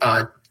would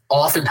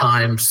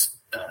oftentimes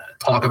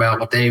talk about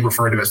what they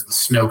refer to as the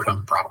snow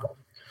cone problem,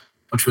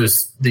 which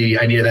was the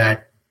idea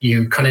that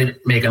you couldn't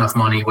make enough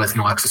money with an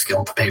Alexa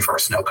skill to pay for a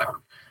snow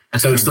cone.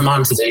 And so it's the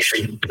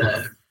monetization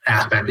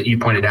aspect that you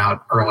pointed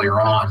out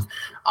earlier on.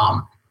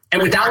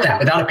 And without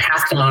a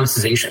path to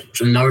monetization,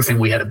 which is another thing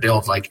we had to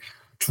build, like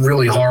it's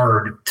really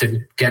hard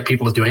to get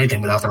people to do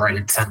anything without the right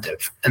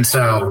incentive. And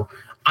so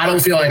I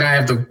don't feel like I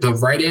have the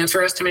right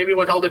answer as to maybe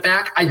what held it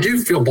back. I do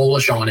feel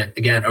bullish on it,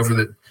 again,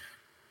 over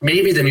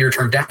maybe the near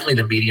term, definitely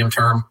the medium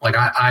term. Like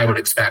I would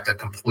expect a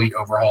complete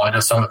overhaul. I know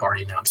some have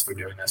already announced they're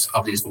doing this,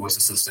 of these voice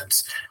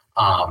assistants.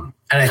 And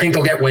I think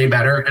they'll get way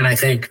better. And I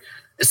think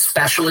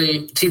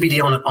especially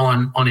TBD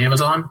on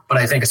Amazon, but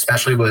I think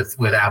especially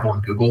with Apple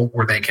and Google,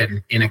 where they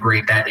can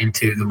integrate that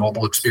into the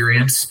mobile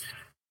experience,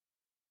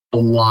 a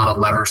lot of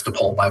levers to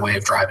pull by way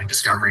of driving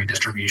discovery and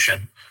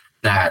distribution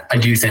that I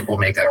do think will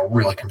make that a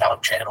really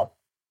compelling channel.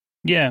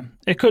 Yeah,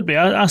 it could be.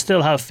 I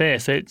still have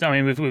faith.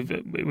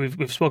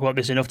 We've spoken about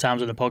this enough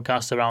times on the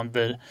podcast around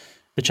the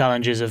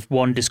challenges of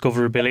one,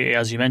 discoverability,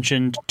 as you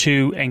mentioned,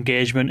 two,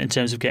 engagement in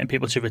terms of getting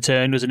people to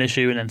return was an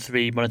issue, and then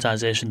three,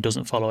 monetization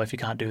doesn't follow if you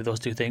can't do those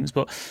two things.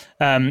 But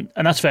and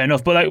that's fair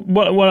enough. But like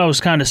what I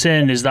was kind of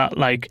saying is that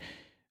like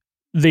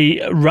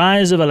the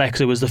rise of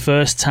Alexa was the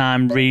first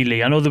time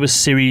really. I know there was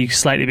Siri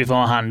slightly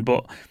beforehand,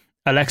 but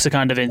Alexa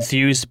kind of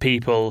enthused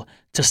people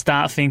to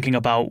start thinking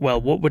about,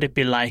 well, what would it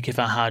be like if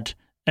I had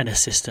an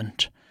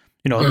assistant?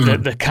 You know,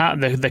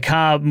 the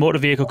car motor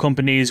vehicle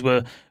companies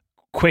were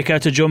quicker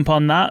to jump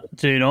on that,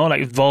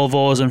 like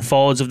Volvos and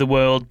Fords of the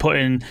world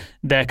putting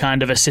their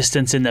kind of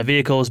assistants in their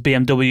vehicles,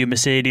 BMW,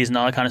 Mercedes and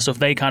all that kind of stuff.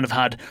 They kind of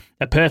had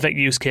a perfect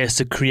use case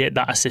to create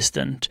that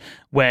assistant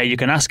where you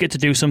can ask it to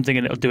do something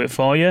and it'll do it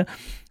for you.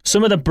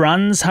 Some of the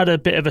brands had a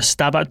bit of a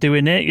stab at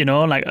doing it,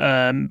 like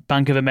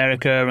Bank of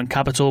America and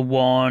Capital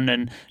One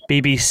and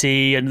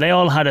BBC, and they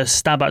all had a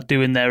stab at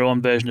doing their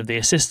own version of the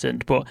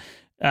assistant. But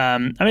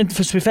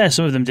to be fair,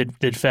 some of them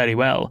did fairly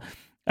well.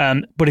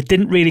 But it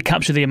didn't really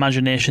capture the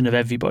imagination of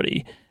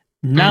everybody.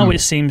 Now it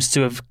seems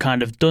to have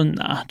kind of done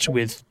that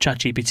with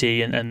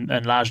ChatGPT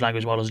and large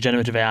language models,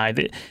 generative AI.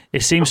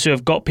 It seems to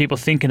have got people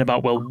thinking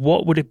about, well,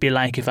 what would it be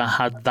like if I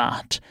had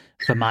that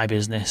for my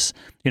business?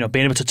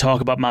 Being able to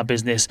talk about my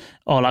business,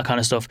 all that kind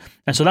of stuff.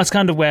 And so that's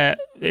kind of where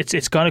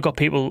it's kind of got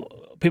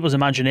people's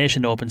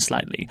imagination open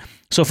slightly.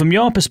 So from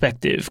your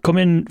perspective,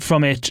 coming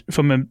from a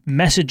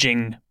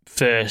messaging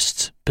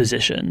first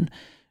position,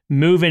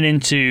 moving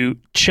into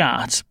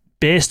chat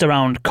based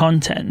around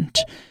content,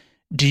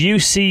 do you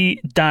see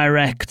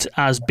Direct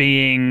as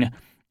being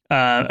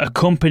a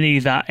company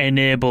that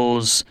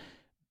enables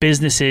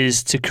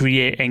businesses to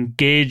create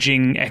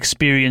engaging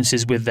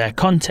experiences with their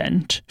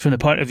content from the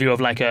point of view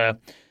of like a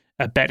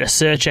better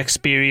search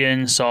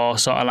experience, or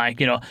sort of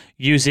like,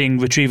 using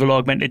retrieval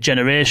augmented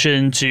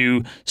generation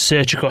to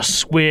search across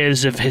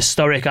swathes of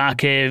historic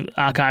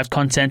archived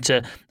content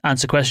to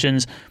answer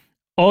questions?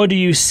 Or do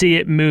you see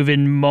it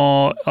moving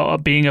more, or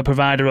being a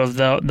provider of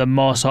the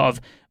more sort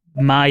of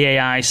My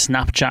AI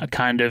Snapchat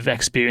kind of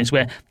experience,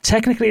 where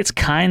technically it's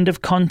kind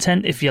of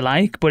content, if you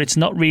like, but it's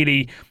not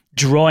really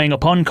drawing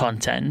upon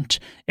content.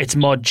 It's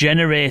more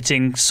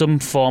generating some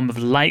form of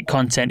light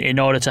content in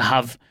order to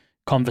have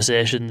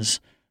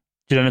conversations.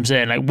 Do you know what I'm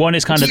saying? Like, one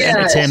is kind of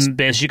entertainment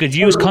based. You could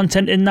use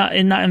content in that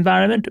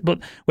environment, but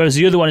whereas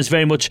the other one is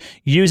very much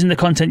using the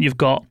content you've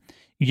got,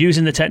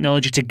 using the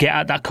technology to get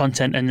at that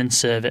content and then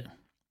serve it.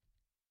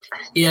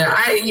 Yeah,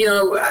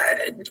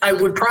 I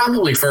would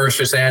probably first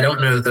just say I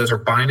don't know that those are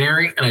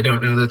binary, and I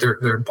don't know that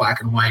they're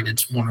black and white.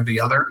 It's one or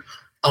the other.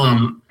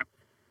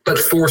 But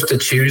forced to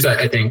choose,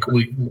 I think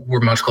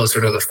we're much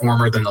closer to the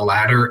former than the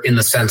latter, in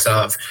the sense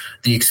of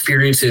the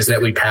experiences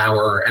that we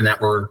power and that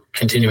we're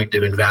continuing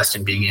to invest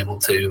in being able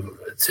to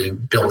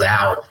build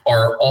out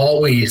are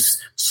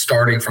always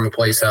starting from a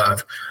place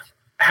of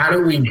how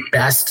do we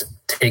best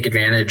take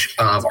advantage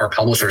of our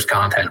publishers'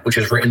 content, which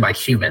is written by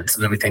humans.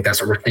 And then we think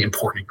that's a really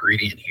important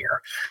ingredient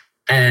here.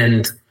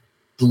 And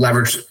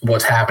leverage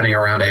what's happening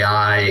around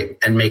AI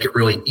and make it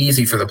really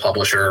easy for the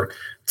publisher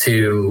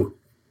to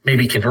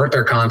maybe convert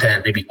their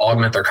content, maybe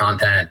augment their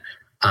content,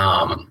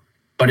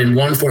 but in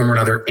one form or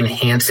another,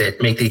 enhance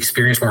it, make the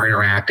experience more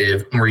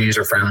interactive, more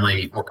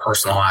user-friendly, more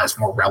personalized,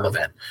 more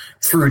relevant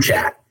through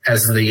chat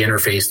as the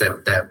interface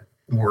that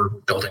we're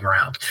building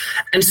around.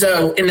 And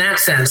so in that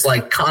sense,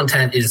 like,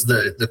 content is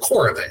the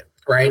core of it,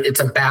 right? It's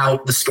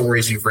about the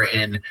stories you've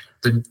written,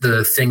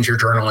 the things your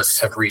journalists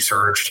have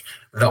researched,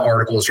 the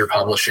articles you're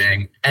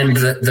publishing, and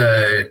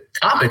the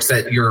topics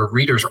that your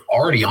readers are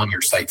already on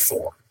your site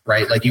for,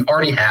 right? Like, you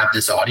already have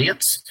this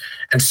audience.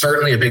 And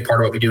certainly a big part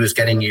of what we do is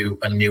getting you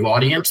a new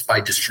audience by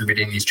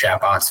distributing these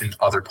chatbots in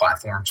other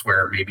platforms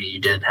where maybe you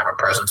didn't have a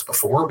presence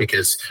before,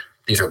 because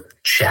these are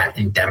chat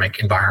endemic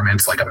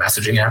environments, like a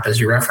messaging app, as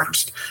you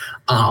referenced.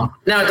 Now,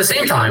 at the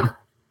same time,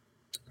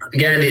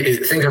 again,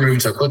 things are moving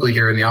so quickly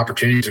here and the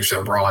opportunities are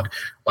so broad.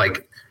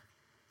 Like,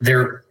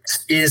 there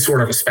is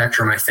sort of a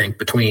spectrum, I think,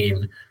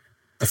 between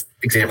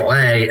example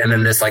A and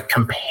then this like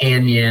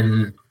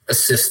companion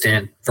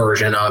assistant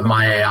version of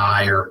My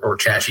AI or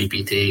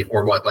ChatGPT,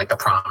 or what like the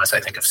promise,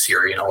 I think, of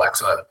Siri and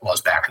Alexa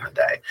was back in the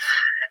day.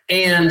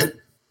 And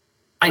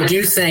I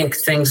do think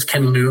things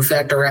can move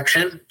that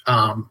direction,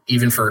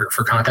 even for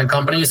content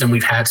companies. And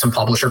we've had some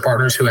publisher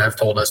partners who have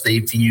told us they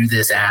view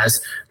this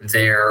as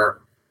their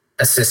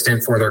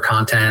assistant for their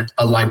content,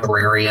 a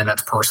librarian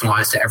that's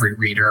personalized to every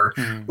reader.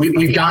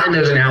 We've gotten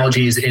those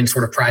analogies in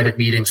sort of private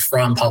meetings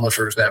from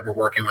publishers that we're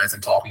working with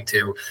and talking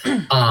to.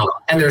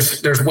 And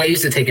there's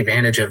ways to take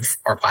advantage of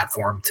our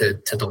platform to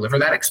deliver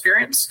that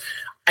experience.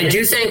 I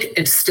do think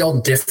it's still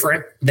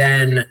different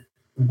than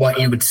what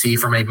you would see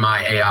from a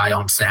My AI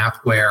on Snap,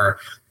 where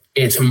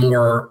it's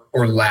more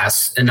or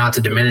less, and not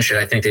to diminish it,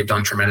 I think they've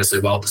done tremendously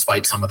well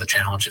despite some of the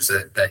challenges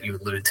that you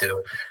alluded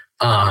to.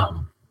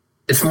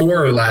 It's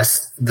more or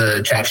less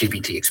the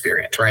ChatGPT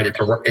experience, right?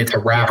 It's a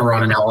wrapper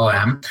on an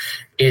LLM.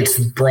 It's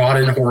broad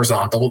and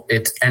horizontal.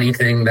 It's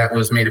anything that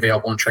was made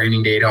available in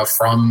training data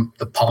from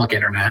the public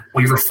internet.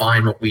 We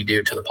refine what we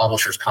do to the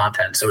publisher's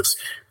content, so it's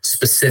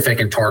specific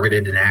and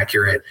targeted and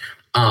accurate.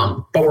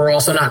 But we're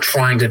also not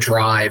trying to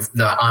drive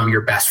I'm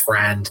your best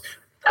friend,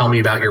 tell me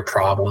about your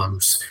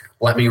problems,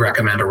 let me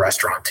recommend a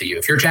restaurant to you.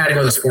 If you're chatting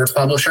with a sports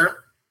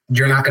publisher,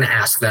 you're not going to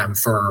ask them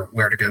for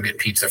where to go get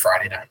pizza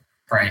Friday night,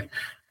 right?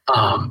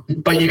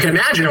 But you can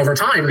imagine over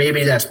time,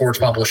 maybe that sports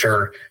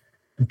publisher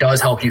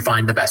does help you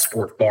find the best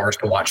sports bars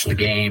to watch the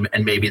game,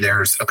 and maybe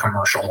there's a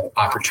commercial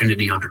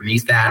opportunity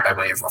underneath that by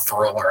way of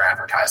referral or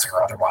advertising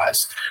or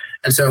otherwise.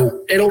 And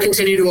so it'll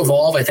continue to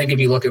evolve. I think if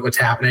you look at what's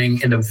happening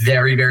in the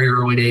very, very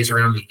early days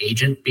around the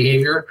agent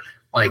behavior,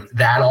 like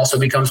that also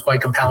becomes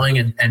quite compelling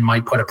and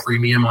might put a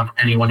premium on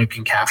anyone who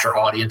can capture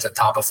audience at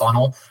top of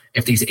funnel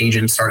if these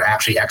agents start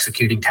actually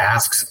executing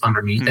tasks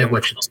underneath it,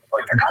 which looks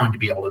like they're going to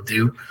be able to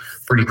do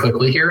pretty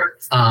quickly here.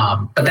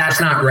 But that's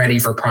not ready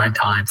for prime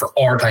time for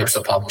our types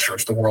of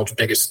publishers, the world's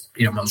biggest,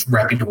 most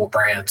reputable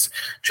brands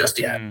just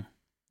yet.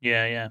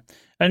 Yeah.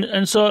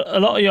 And so a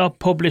lot of your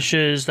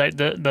publishers, like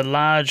the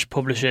large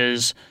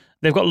publishers,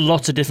 they've got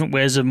lots of different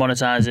ways of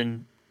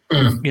monetizing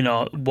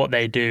what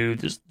they do.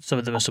 Some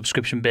of them are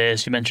subscription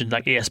based. You mentioned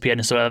like ESPN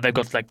and stuff. They've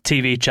got like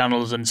TV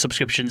channels and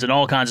subscriptions and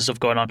all kinds of stuff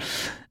going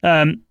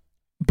on.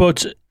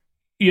 But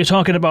you're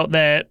talking about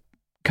their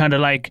kind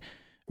of like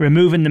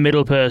removing the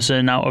middle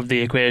person out of the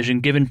equation,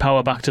 giving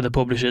power back to the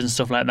publishers and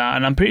stuff like that.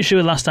 And I'm pretty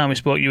sure last time we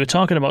spoke, you were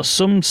talking about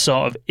some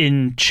sort of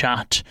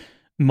in-chat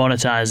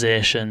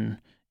monetization,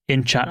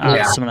 in-chat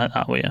ads, something like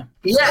that, were you?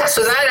 Yeah,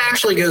 so that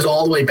actually goes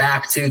all the way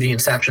back to the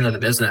inception of the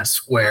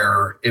business,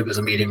 where it was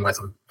a meeting with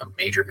a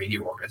major media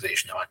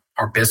organization.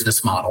 Our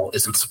business model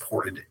isn't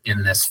supported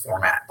in this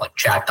format. Like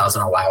chat doesn't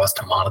allow us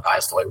to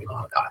monetize the way we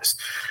monetize.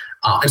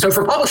 And so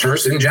for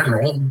publishers in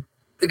general,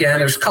 again,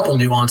 there's a couple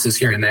nuances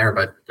here and there,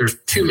 but there's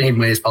two main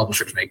ways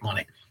publishers make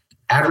money: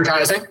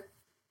 advertising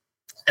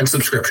and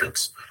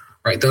subscriptions,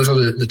 right? Those are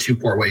the two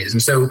core ways.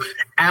 And so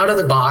out of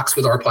the box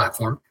with our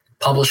platform,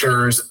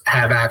 publishers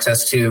have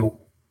access to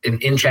an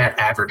in-chat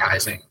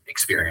advertising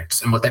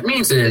experience. And what that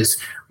means is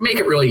make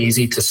it really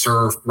easy to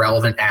serve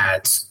relevant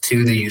ads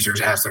to the users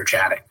as they're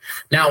chatting.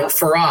 Now,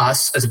 for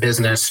us as a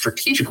business,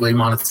 strategically,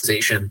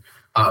 monetization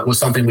was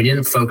something we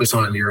didn't focus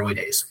on in the early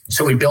days.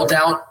 So we built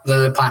out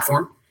the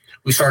platform.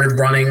 We started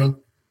running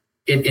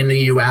in the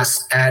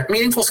US at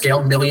meaningful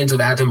scale, millions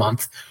of ads a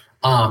month,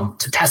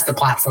 to test the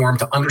platform,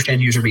 to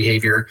understand user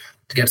behavior,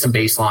 to get some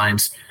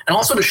baselines, and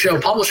also to show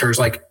publishers,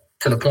 like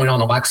to the point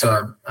on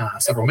Alexa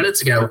several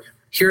minutes ago,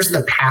 here's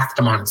the path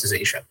to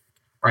monetization,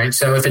 right?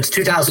 So if it's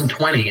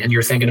 2020 and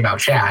you're thinking about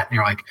chat and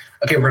you're like,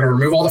 okay, we're going to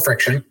remove all the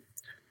friction.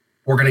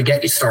 We're going to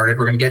get you started.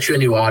 We're going to get you a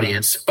new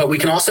audience, but we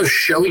can also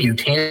show you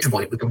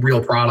tangibly with a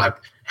real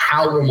product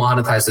how we'll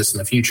monetize this in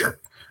the future.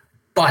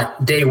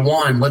 But day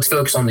one, let's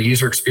focus on the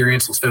user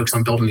experience. Let's focus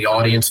on building the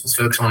audience. Let's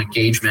focus on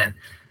engagement.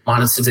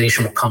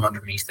 Monetization will come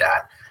underneath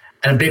that.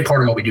 And a big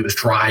part of what we do is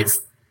drive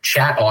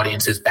chat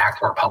audiences back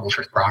to our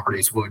publishers'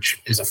 properties,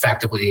 which is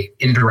effectively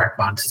indirect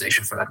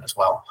monetization for them as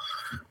well.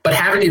 But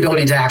having the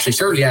ability to actually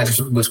serve the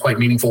ads was quite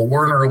meaningful.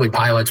 We're in early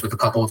pilots with a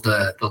couple of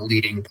the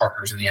leading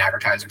partners in the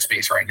advertising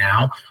space right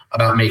now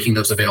about making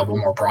those available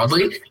more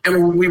broadly.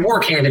 And we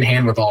work hand in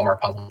hand with all of our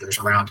publishers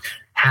around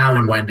how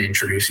and when to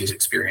introduce these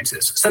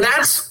experiences. So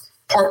that's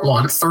part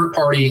one,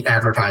 third-party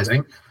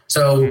advertising.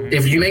 So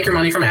if you make your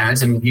money from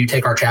ads and you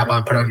take our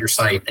chatbot, put it on your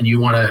site, and you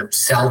want to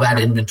sell that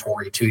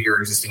inventory to your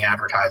existing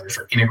advertisers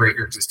or integrate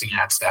your existing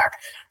ad stack,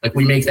 like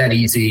we make that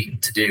easy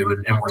to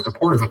do, and we're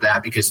supportive of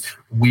that because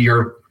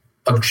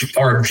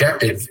our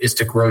objective is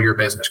to grow your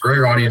business, grow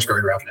your audience, grow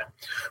your revenue.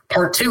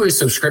 Part two is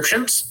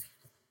subscriptions,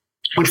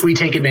 which we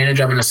take advantage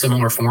of in a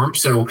similar form.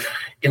 So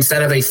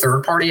instead of a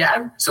third-party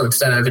ad, so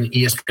instead of an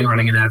ESPN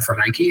running an ad for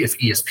Nike, if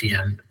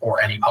ESPN or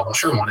any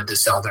publisher wanted to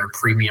sell their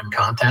premium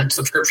content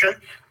subscription,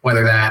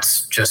 whether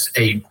that's just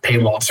a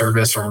paywall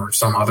service or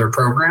some other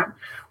program,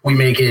 we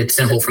make it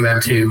simple for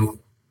them to,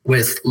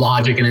 with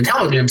logic and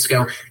intelligence,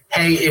 go,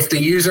 hey, if the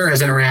user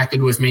has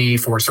interacted with me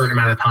for a certain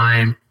amount of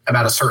time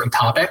about a certain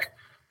topic,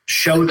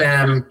 show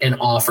them an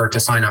offer to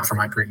sign up for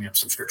my premium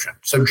subscription.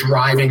 So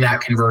driving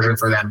that conversion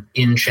for them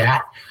in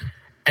chat.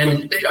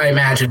 And I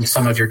imagine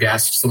some of your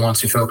guests, the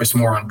ones who focus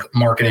more on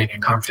marketing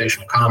and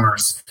conversational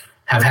commerce,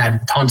 have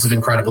had tons of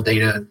incredible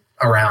data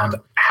around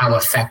how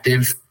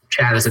effective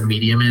chat as a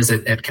medium is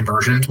at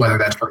conversions, whether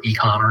that's for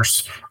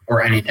e-commerce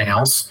or anything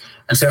else.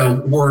 And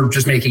so we're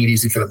just making it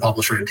easy for the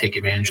publisher to take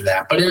advantage of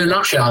that. But in a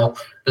nutshell,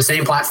 the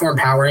same platform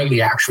powering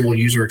the actual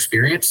user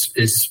experience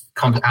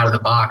comes out of the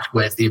box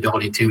with the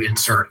ability to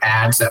insert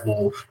ads that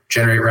will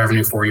generate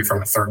revenue for you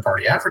from a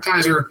third-party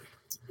advertiser,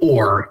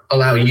 or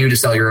allow you to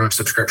sell your own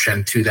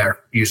subscription to that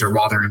user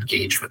while they're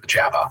engaged with the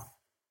chatbot.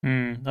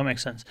 That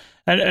makes sense.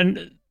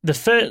 And the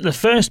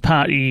first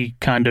party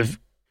kind of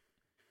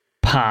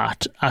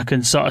part, I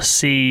can sort of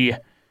see.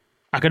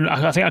 I think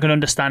I can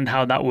understand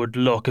how that would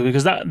look,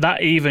 because that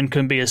even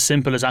can be as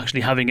simple as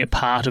actually having it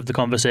part of the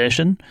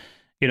conversation.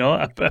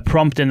 A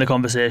prompt in the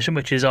conversation,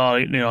 which is,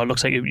 it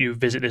looks like you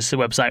visit this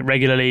website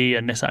regularly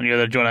and this, that, and the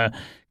other. Do you want to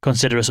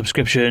consider a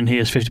subscription?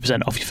 Here's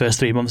 50% off your first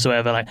 3 months or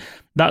whatever. Like,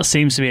 that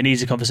seems to be an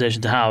easy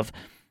conversation to have.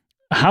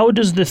 How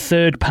does the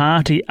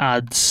third-party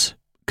ads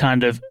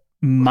kind of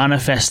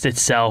manifest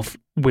itself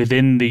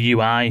within the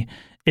UI?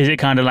 Is it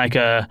kind of like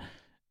an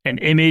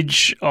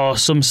image or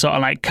some sort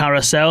of like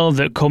carousel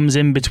that comes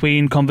in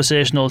between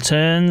conversational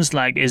turns?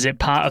 Like, is it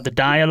part of the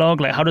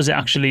dialogue? Like, how does it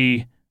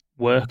actually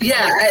work?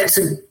 Yeah, it's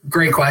a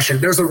great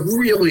question. There's a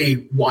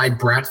really wide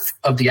breadth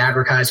of the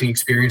advertising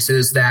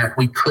experiences that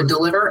we could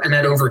deliver and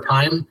that over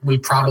time we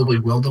probably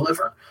will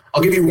deliver.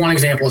 I'll give you one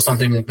example of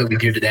something that we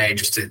do today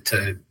just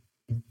to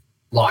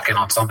lock in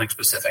on something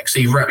specific. So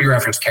you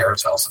referenced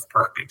carousels, as a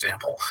perfect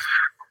example.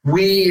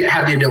 We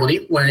have the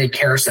ability when a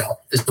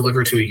carousel is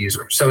delivered to a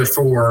user. So if,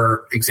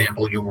 for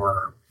example,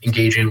 you're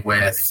engaging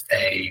with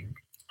a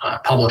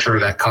publisher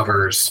that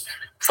covers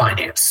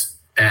finance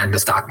and the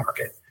stock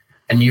market,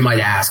 and you might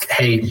ask,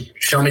 hey,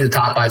 show me the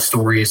top 5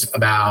 stories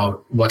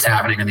about what's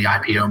happening in the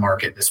IPO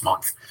market this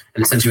month.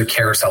 And it sends you a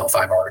carousel of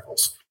 5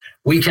 articles.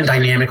 We can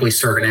dynamically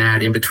serve an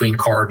ad in between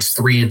cards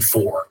 3 and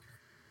 4.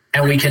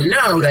 And we can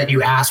know that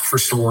you asked for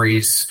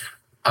stories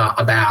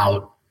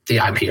about the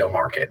IPO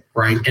market,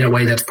 right? In a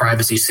way that's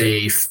privacy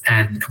safe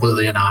and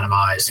completely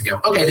anonymized, and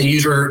go, okay, the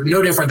user,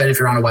 no different than if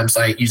you're on a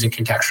website using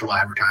contextual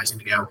advertising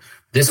to go,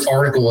 this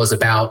article is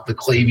about the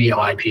Klaviyo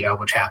IPO,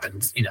 which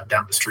happened,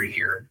 down the street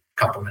here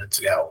a couple minutes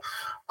ago.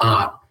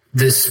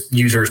 This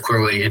user is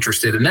clearly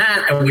interested in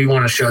that, and we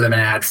want to show them an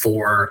ad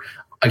for,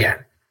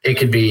 again, it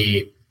could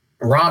be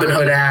a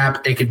Robinhood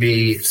app, it could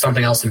be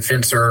something else in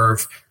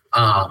FinServe,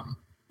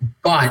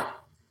 but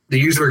the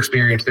user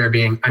experience there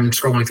being, I'm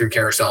scrolling through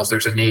carousels,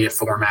 there's a native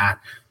format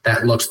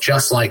that looks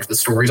just like the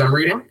stories I'm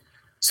reading.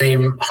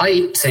 Same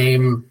height,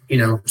 same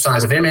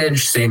size of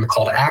image, same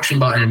call to action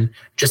button,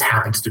 just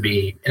happens to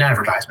be an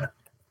advertisement.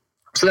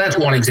 So that's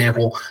one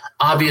example.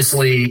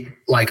 Obviously,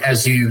 like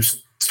as you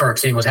start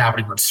seeing what's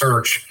happening with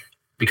search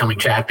becoming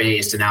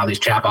chat-based, and now these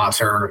chatbots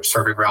are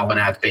serving relevant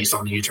ads based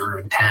on the user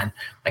intent,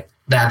 like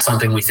that's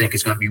something we think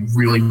is going to be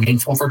really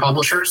meaningful for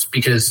publishers,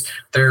 because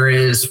there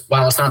is,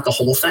 while it's not the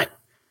whole thing,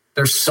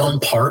 there's some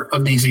part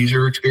of these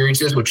user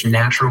experiences which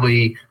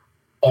naturally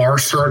are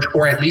search,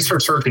 or at least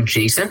are search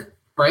adjacent,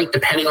 right?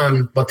 Depending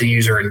on what the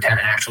user intent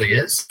actually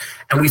is.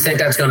 And we think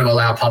that's going to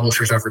allow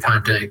publishers over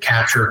time to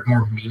capture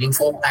more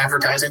meaningful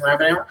advertising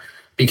revenue,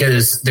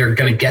 because they're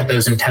going to get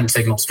those intent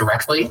signals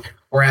directly.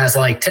 Whereas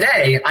like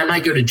today, I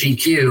might go to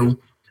GQ,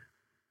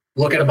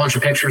 look at a bunch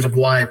of pictures of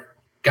what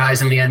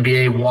guys in the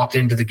NBA walked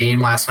into the game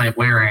last night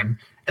wearing,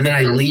 and then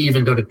I leave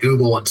and go to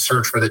Google and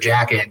search for the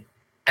jacket.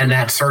 And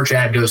that search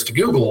ad goes to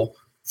Google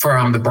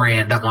from the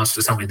brand that wants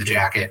to sell me the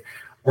jacket.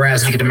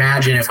 Whereas you could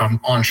imagine if I'm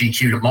on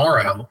GQ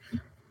tomorrow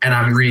and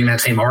I'm reading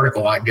that same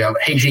article, I'd go,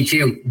 hey,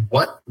 GQ,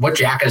 what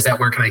jacket is that?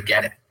 Where can I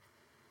get it?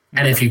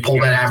 And if you pull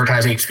that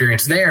advertising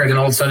experience there, then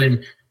all of a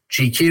sudden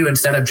GQ,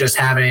 instead of just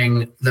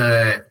having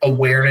the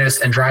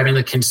awareness and driving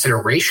the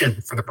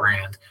consideration for the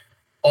brand,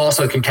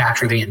 also can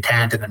capture the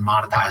intent and then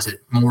monetize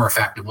it more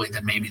effectively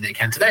than maybe they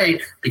can today,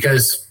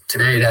 because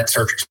today that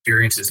search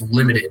experience is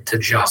limited to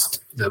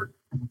just the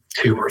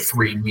 2 or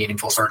 3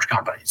 meaningful search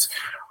companies.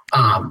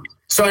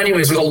 So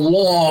anyways, there's a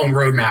long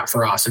roadmap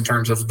for us in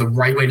terms of the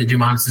right way to do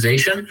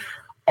monetization.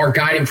 Our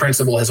guiding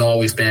principle has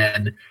always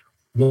been,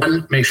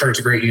 1, make sure it's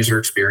a great user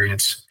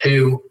experience.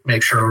 2,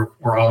 make sure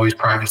we're always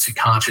privacy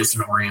conscious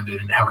and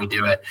oriented in how we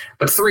do it.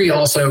 But 3,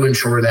 also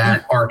ensure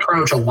that our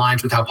approach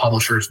aligns with how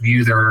publishers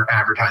view their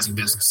advertising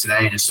business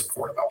today and is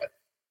supportive of it.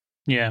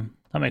 Yeah,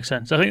 that makes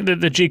sense. I think the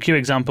GQ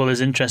example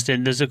is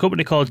interesting. There's a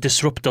company called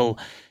Disruptal.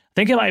 I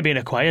think it might have been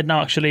acquired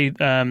now, actually.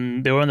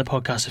 They were on the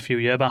podcast a few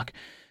years back,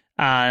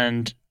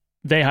 and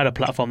they had a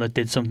platform that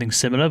did something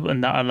similar,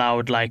 and that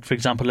allowed, like, for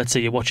example, let's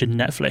say you're watching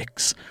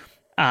Netflix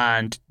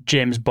and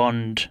James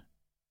Bond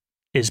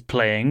is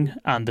playing,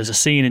 and there's a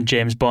scene in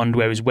James Bond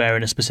where he's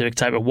wearing a specific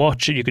type of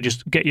watch. You could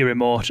just get your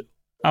remote,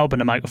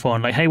 open a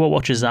microphone, like, hey, what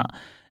watch is that?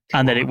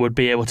 And then it would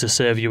be able to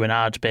serve you an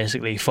ad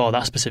basically for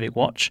that specific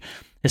watch.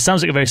 It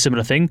sounds like a very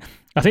similar thing.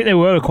 I think they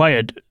were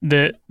acquired.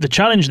 The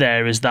challenge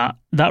there is that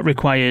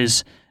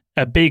requires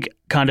a big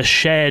kind of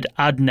shared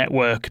ad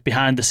network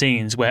behind the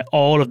scenes where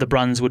all of the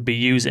brands would be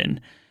using,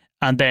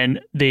 and then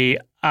the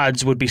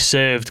ads would be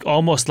served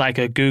almost like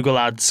a Google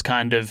Ads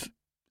kind of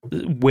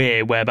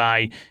way,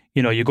 whereby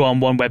you go on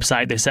one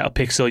website, they set up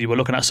Pixel, you were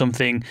looking at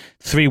something,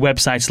 3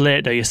 websites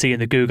later you're seeing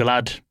the Google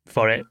ad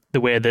for it, the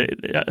way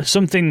that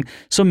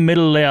some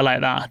middle layer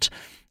like that.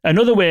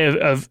 Another way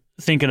of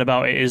thinking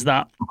about it is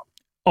that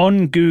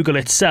on Google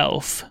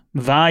itself,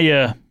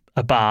 via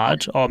a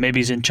Bard, or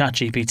maybe it's in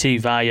ChatGPT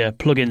via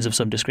plugins of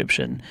some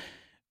description,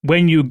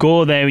 when you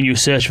go there and you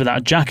search for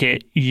that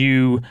jacket,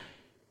 you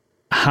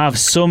have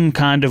some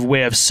kind of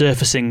way of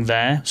surfacing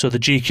there. So the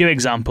GQ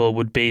example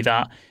would be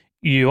that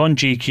you're on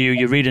GQ,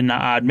 you're reading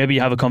that ad, maybe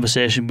you have a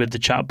conversation with the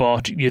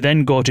chatbot, you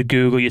then go to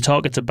Google, you're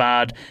talking to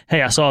Bard,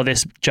 hey, I saw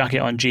this jacket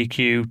on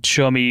GQ,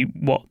 show me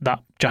what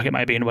that jacket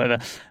might be and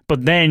whatever.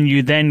 But then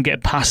you then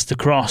get passed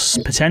across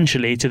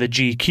potentially to the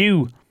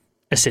GQ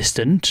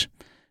assistant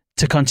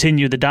to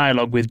continue the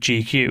dialogue with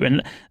GQ.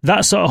 And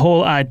that sort of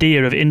whole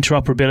idea of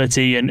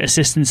interoperability and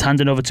assistants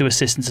handing over to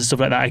assistants and stuff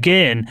like that,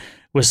 again,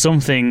 was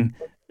something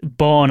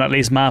born, at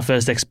least my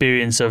first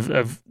experience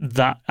of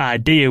that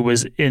idea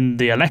was in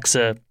the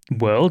Alexa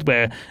world,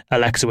 where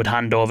Alexa would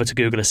hand over to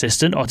Google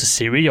Assistant or to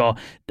Siri, or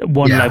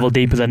one level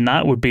deeper than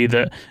that would be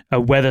that a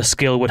weather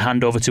skill would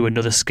hand over to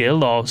another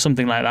skill or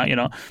something like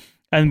that,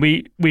 And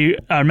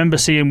I remember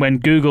seeing when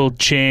Google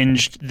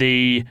changed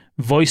the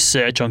voice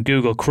search on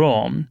Google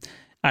Chrome,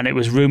 and it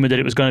was rumored that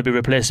it was going to be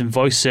replacing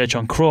voice search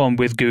on Chrome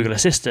with Google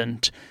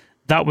Assistant.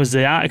 That was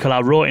the article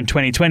I wrote in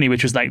 2020,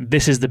 which was like,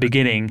 this is the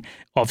beginning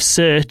of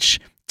search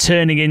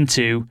turning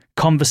into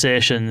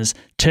conversations,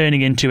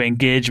 turning into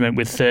engagement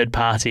with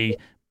third-party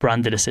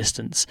branded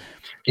assistants.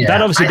 Yeah,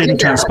 that obviously didn't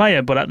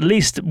transpire, but at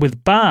least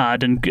with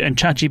Bard and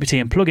ChatGPT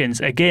and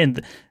plugins, again,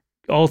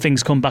 all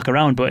things come back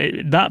around, but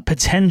that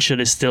potential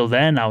is still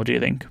there now, do you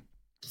think?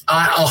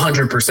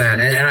 100%.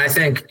 And I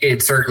think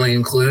it certainly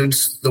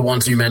includes the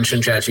ones you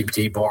mentioned,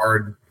 ChatGPT,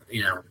 Bard,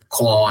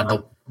 Claude,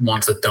 the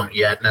ones that don't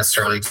yet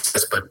necessarily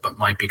exist, but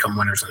might become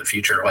winners in the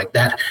future. Like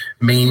that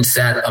main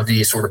set of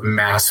these sort of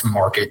mass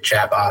market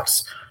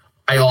chatbots.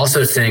 I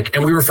also think,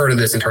 and we refer to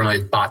this internally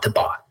as bot to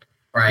bot,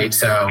 right?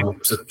 So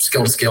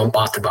skill to skill,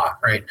 bot to bot,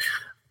 right?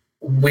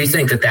 We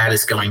think that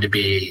is going to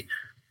be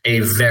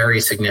a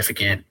very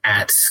significant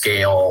at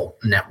scale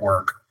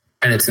network.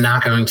 And it's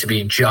not going to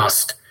be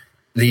just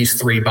these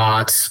 3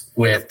 bots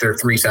with their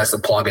 3 sets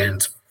of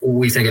plugins.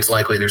 We think it's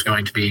likely there's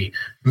going to be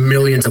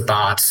millions of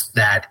bots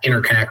that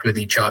interconnect with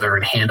each other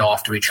and hand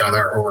off to each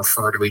other or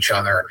refer to each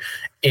other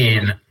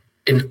in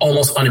an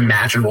almost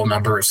unimaginable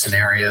number of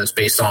scenarios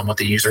based on what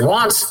the user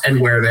wants and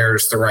where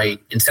there's the right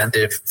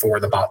incentive for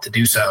the bot to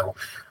do so.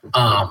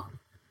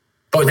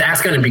 But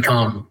that's going to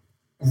become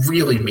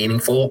really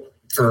meaningful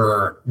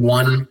for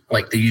one,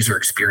 like the user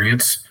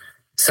experience.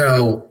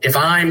 So if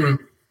I'm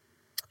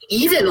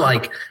even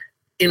like,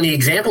 in the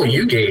example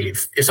you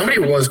gave, if somebody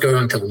was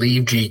going to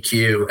leave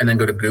GQ and then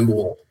go to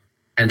Google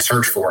and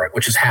search for it,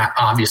 which is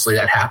obviously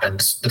that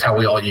happens. That's how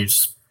we all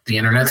use the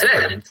internet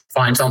today. And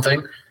find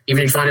something,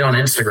 even if you find it on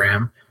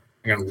Instagram,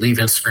 you're going to leave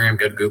Instagram,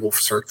 go to Google,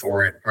 search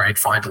for it, right?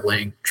 Find a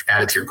link,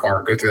 add it to your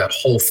cart, go through that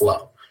whole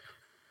flow.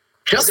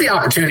 Just the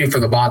opportunity for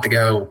the bot to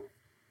go,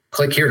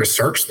 click here to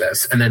search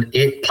this, and then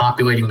it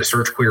populating the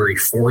search query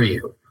for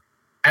you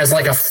as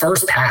like a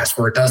first pass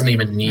where it doesn't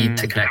even need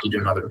to connect you to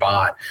another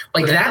bot.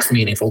 Like that's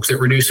meaningful because it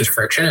reduces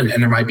friction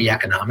and there might be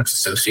economics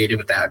associated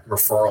with that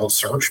referral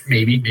search.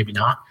 Maybe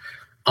not.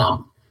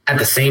 At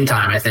the same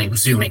time, I think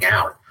zooming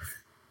out,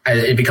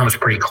 it becomes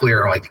pretty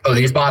clear like, oh,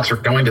 these bots are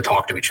going to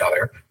talk to each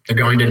other. They're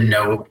going to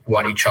know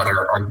what each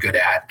other are good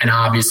at. And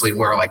obviously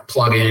where like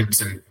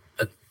plugins and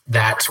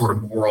that sort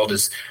of world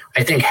is,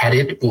 I think,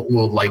 headed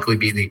will likely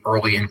be the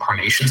early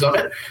incarnations of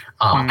it.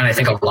 And I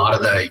think a lot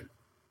of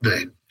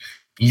the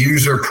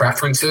user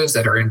preferences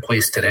that are in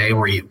place today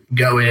where you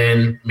go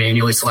in,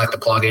 manually select the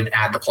plugin,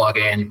 add the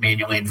plugin,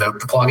 manually invoke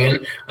the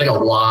plugin. I think a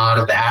lot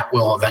of that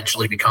will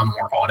eventually become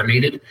more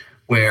automated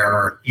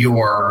where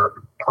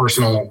your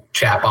personal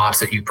chatbots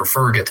that you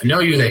prefer get to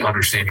know you, they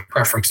understand your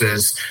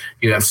preferences.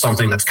 You have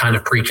something that's kind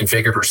of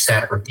pre-configured or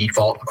set or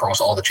default across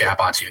all the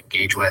chatbots you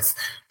engage with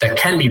that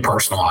can be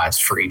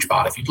personalized for each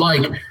bot if you'd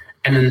like.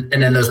 And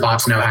then those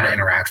bots know how to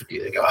interact with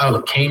you. They go,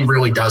 oh, Kane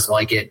really does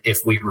like it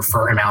if we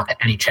refer him out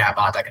to any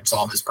chatbot that can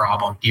solve this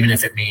problem, even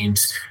if it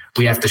means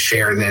we have to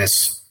share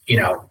this,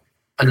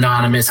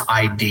 anonymous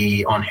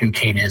ID on who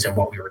Kane is and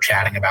what we were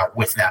chatting about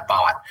with that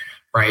bot,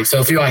 right? So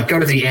if you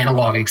go to the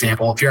analog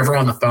example, if you're ever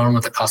on the phone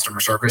with the customer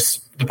service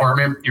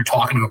department, you're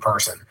talking to a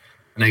person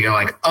and they go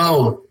like,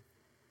 oh,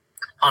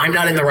 I'm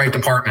not in the right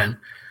department.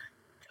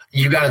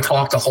 You got to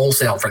talk to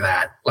wholesale for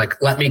that.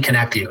 Like, let me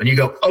connect you. And you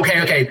go,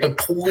 okay. But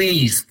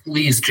please,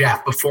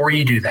 Jeff, before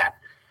you do that,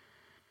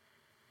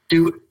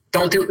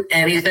 don't do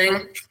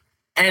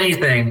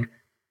anything,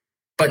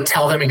 but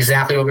tell them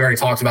exactly what we already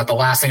talked about. The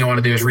last thing I want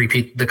to do is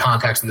repeat the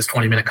context of this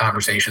 20-minute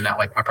conversation that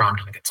like I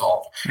promise to get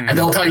solved. Mm-hmm. And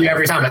they'll tell you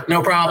every time, like,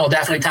 no problem. I'll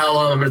definitely tell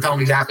them. I'm going to tell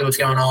them exactly what's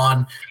going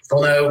on.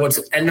 They'll know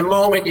and the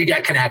moment you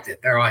get connected,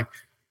 they're like,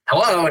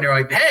 hello. And you're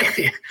like,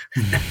 hey,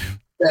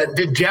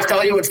 did Jeff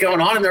tell you what's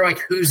going on? And they're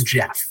like, who's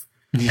Jeff?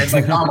 And it's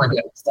like, oh my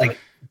goodness, like,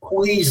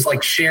 please,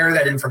 like, share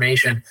that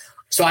information.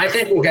 So I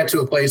think we'll get to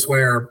a place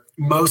where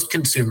most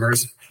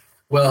consumers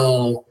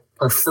will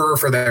prefer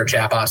for their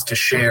chatbots to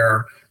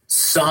share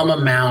some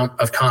amount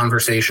of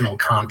conversational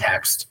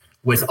context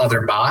with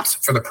other bots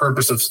for the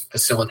purpose of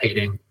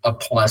facilitating a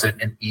pleasant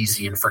and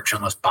easy and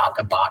frictionless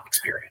bot-to-bot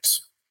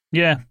experience.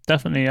 Yeah,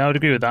 definitely. I would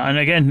agree with that. And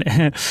again,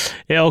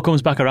 it all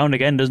comes back around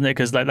again, doesn't it?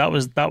 Because like that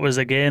was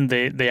again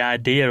the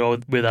idea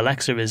with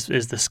Alexa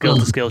is the skill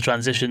to skill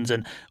transitions,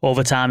 and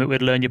over time it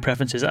would learn your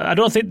preferences. I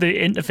don't think the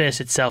interface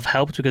itself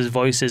helped because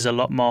voice is a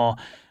lot more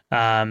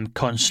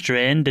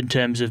constrained in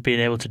terms of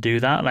being able to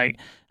do that. Like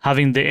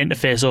having the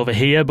interface over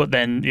here, but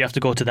then you have to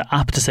go to the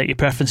app to set your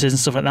preferences and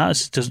stuff like that.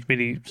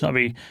 It's not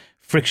really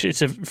friction.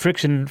 It's a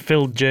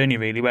friction-filled journey,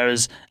 really.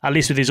 Whereas at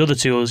least with these other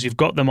tools, you've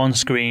got them on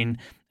screen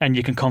and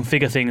you can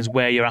configure things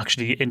where you're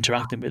actually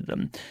interacting with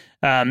them.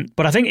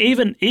 But I think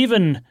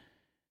even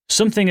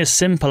something as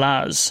simple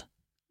as,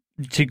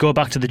 to go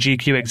back to the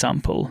GQ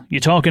example, you're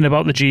talking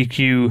about the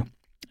GQ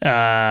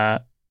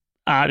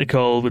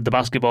article with the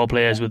basketball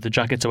players with the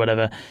jackets or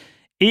whatever.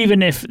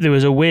 Even if there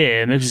was a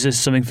way, maybe this is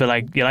something for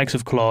like the likes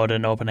of Claude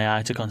and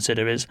OpenAI to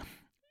consider, is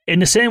in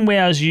the same way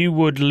as you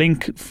would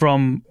link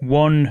from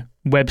one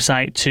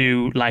website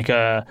to like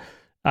a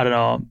I don't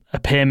know, a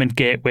payment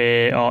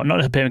gateway, or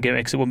not a payment gateway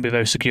because it wouldn't be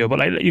very secure, but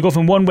like you go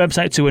from one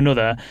website to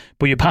another,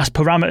 but you pass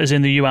parameters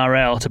in the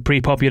URL to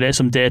pre-populate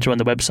some data on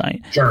the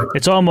website. Sure.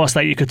 It's almost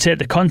like you could take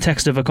the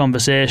context of a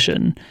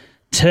conversation,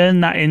 turn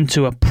that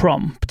into a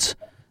prompt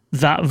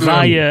that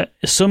via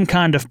some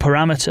kind of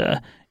parameter,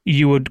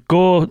 you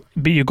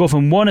go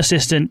from one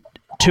assistant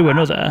to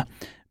another,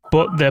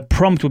 but the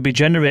prompt would be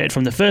generated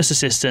from the first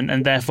assistant,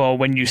 and therefore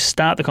when you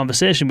start the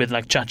conversation with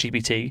like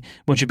ChatGPT,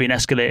 once you've been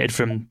escalated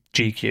from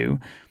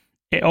GQ,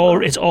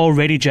 it's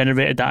already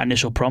generated that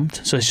initial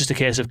prompt. So it's just a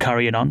case of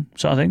carrying on,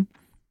 sort of thing.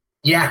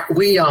 Yeah,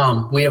 we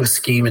have a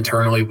scheme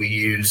internally we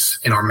use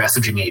in our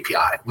messaging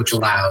API, which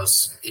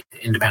allows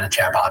independent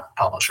chatbot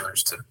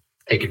publishers to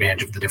take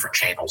advantage of the different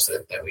channels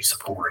that we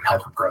support and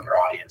help them grow their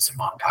audience and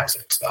monetize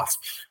it and stuff.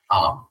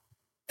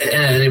 And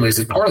anyways,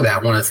 as part of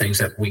that, one of the things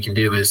that we can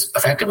do is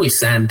effectively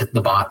send the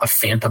bot a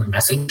phantom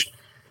message.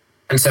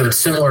 And so it's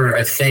similar,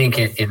 I think,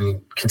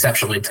 in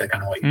conceptually to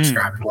kind of what you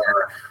described,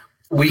 where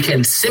we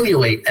can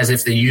simulate as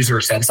if the user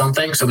said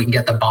something, so we can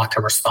get the bot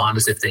to respond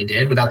as if they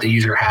did without the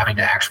user having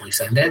to actually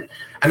send it.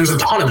 And there's a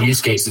ton of use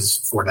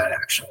cases for that,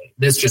 actually.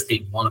 This just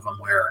being one of them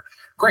where,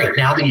 great,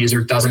 now the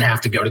user doesn't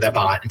have to go to that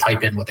bot and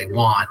type in what they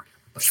want.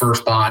 The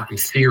first bot, in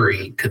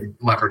theory, could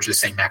leverage the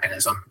same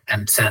mechanism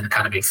and send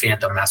kind of a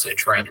phantom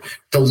message, right?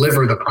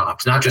 Deliver the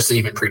prompt, not just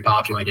even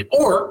pre-populated,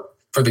 or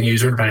for the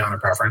user, depending on their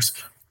preference,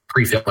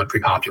 pre-filled and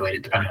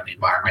pre-populated, depending on the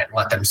environment,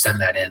 let them send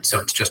that in. So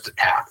it's just a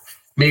tap.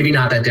 Maybe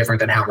not that different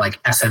than how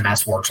like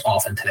SMS works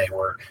often today,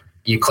 where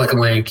you click a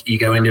link, you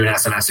go into an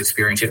SMS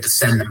experience, you have to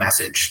send the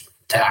message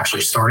to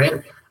actually start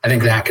it. I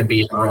think that could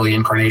be an early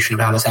incarnation of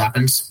how this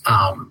happens.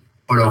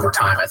 But over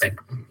time, I think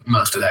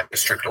most of that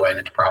is stripped away and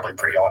it's probably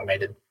pretty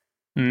automated.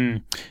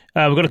 We've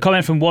got a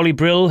comment from Wally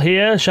Brill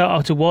here. Shout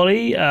out to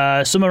Wally.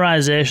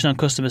 Summarization on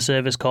customer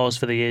service calls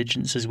for the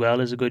agents as well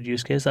is a good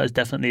use case. That is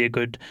definitely a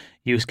good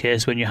use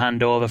case when you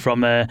hand over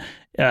from a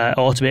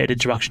automated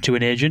interaction to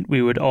an agent.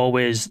 We would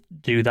always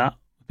do that.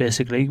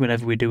 Basically,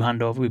 whenever we do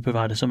hand over, we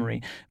provide a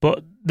summary.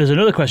 But there's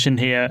another question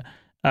here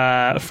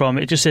from,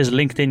 it just says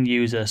LinkedIn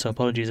user, so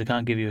apologies, I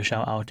can't give you a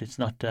shout out. It's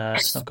not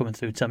coming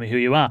through. Tell me who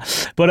you are.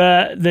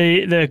 But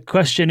the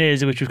question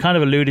is, which we've kind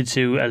of alluded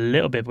to a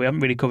little bit, but we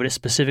haven't really covered it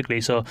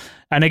specifically. So,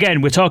 and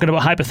again, we're talking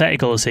about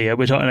hypotheticals here.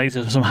 We're talking like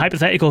some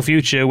hypothetical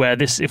future where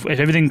this, if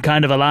everything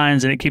kind of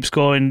aligns and it keeps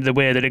going the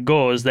way that it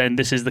goes, then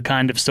this is the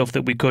kind of stuff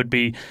that we could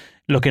be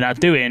looking at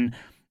doing.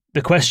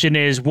 The question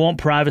is, won't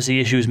privacy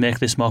issues make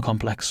this more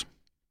complex?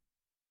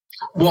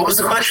 What was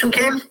the question,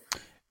 Kim?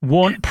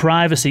 Won't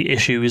privacy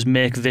issues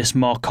make this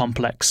more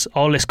complex?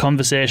 All this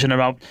conversation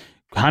about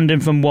handing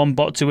from one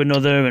bot to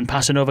another and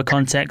passing over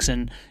context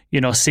and,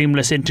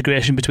 seamless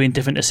integration between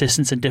different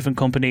assistants and different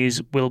companies.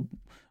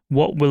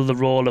 What will the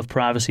role of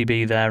privacy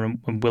be there,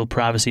 and will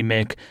privacy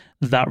make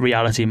that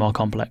reality more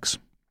complex?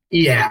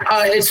 Yeah,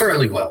 it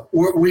certainly will.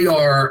 We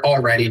are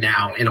already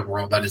now in a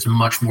world that is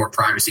much more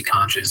privacy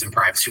conscious and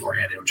privacy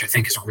oriented, which I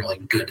think is a really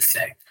good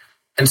thing.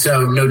 And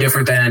so no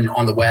different than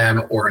on the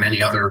web or in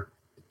any other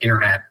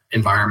internet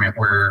environment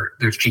where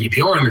there's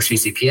GDPR and there's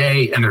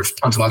CCPA and there's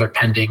tons of other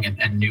pending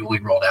and newly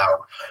rolled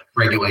out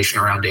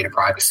regulation around data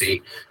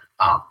privacy.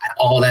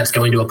 All that's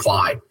going to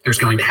apply. There's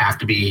going to have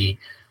to be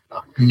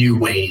new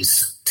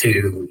ways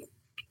to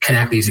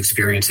connect these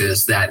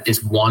experiences that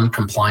is, one,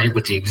 compliant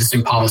with the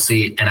existing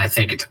policy. And I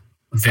think it's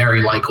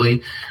very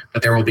likely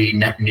that there will be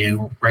net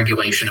new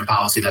regulation and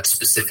policy that's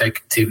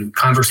specific to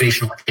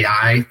conversational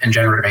AI and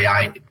generative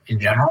AI in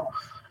general.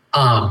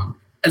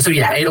 And so,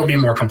 yeah, it'll be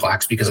more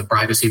complex because of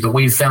privacy, but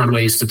we've found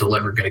ways to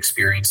deliver good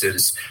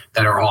experiences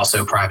that are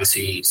also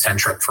privacy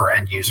centric for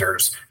end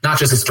users, not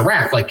just as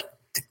direct, like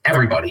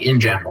everybody in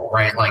general,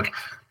 right? Like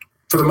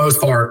for the most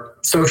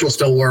part, social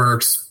still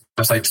works,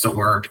 websites still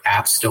work,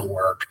 apps still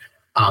work.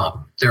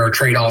 There are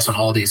trade-offs on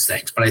all these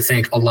things, but I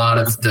think a lot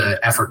of the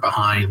effort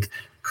behind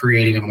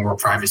creating a more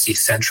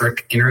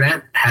privacy-centric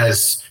internet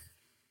has,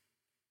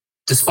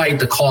 despite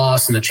the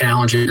costs and the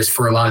challenges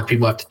for a lot of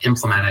people who have to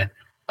implement it,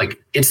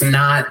 like it's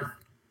not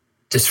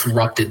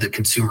disrupted the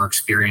consumer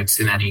experience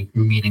in any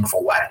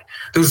meaningful way.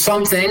 There's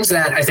some things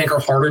that I think are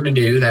harder to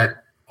do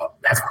that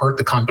have hurt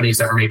the companies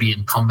that are maybe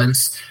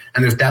incumbents,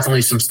 and there's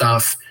definitely some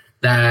stuff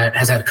that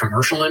has had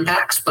commercial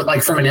impacts, but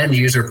like from an end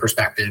user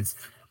perspective,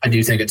 I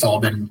do think it's all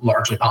been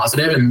largely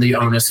positive, and the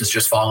onus has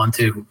just fallen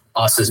to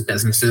us as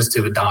businesses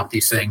to adopt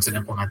these things and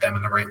implement them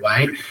in the right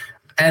way.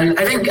 And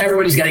I think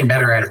everybody's getting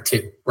better at it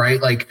too,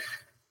 right? Like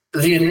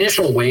the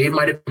initial wave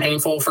might have been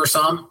painful for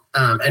some,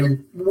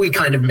 and we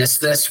kind of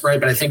missed this, right?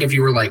 But I think if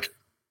you were like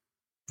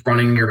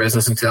running your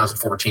business in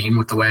 2014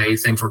 with the way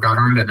things were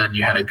governed, and then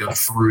you had to go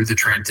through the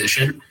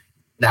transition,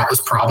 that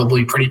was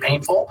probably pretty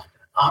painful.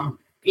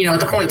 At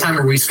the point in time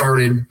where we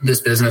started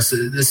this business,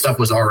 this stuff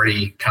was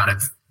already kind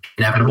of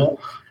inevitable.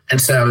 And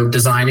so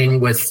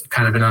designing with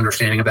kind of an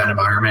understanding of that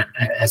environment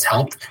has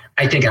helped.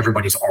 I think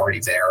everybody's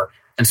already there.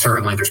 And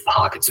certainly there's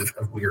pockets of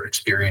weird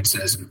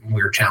experiences and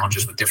weird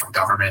challenges with different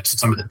governments and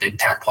some of the big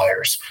tech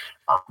players.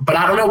 But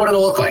I don't know what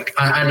it'll look like.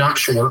 I'm not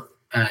sure.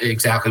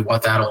 exactly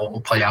what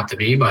that'll play out to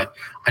be, but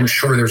I'm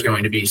sure there's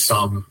going to be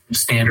some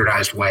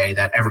standardized way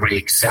that everybody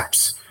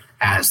accepts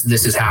as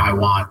this is how I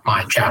want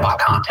my chatbot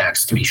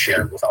context to be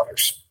shared with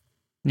others.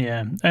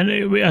 Yeah.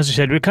 And as you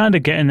said, we're kind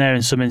of getting there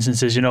in some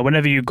instances.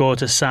 Whenever you go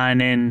to sign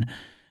in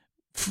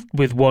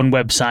with one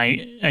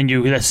website and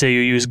let's say you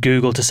use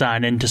Google to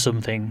sign into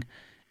something,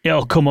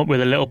 it'll come up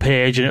with a little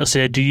page and it'll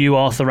say, do you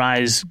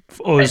authorize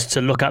us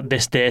to look at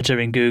this data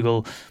in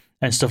Google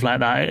and stuff like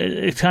that.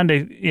 It's kind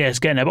of, it's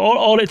getting there. But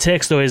all it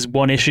takes, though, is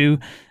one issue.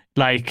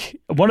 Like,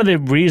 one of the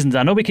reasons,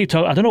 I know we keep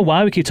talking, I don't know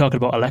why we keep talking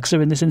about Alexa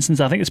in this instance.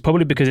 I think it's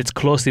probably because it's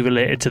closely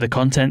related to the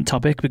content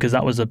topic, because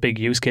that was a big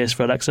use case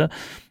for Alexa.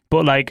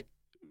 But, like,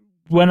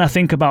 when I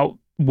think about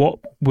what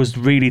was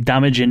really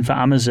damaging for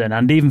Amazon,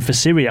 and even for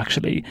Siri,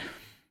 actually,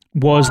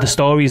 was the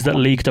stories that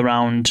leaked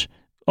around,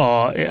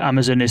 or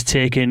Amazon is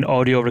taking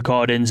audio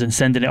recordings and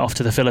sending it off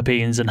to the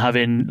Philippines and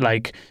having,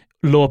 like,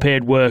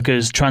 low-paid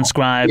workers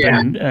transcribe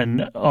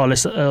and all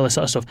this sort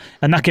of stuff.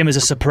 And that came as a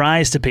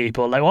surprise to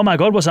people. Like, oh my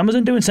God, what's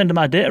Amazon doing sending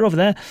my data over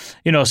there?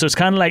 So it's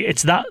kind of like,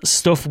 it's that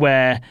stuff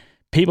where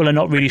people are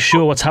not really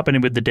sure what's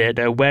happening with the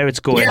data, where it's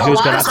going,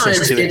 who's got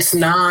access to it.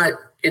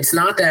 It's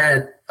not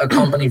that a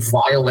company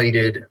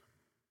violated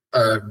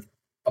a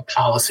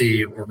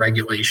policy or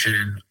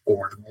regulation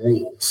or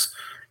rules.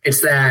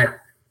 It's that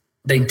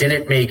they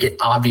didn't make it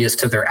obvious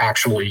to their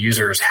actual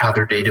users how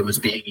their data was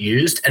being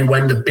used. And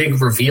when the big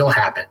reveal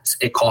happens,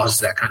 it causes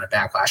that kind of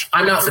backlash.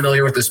 I'm not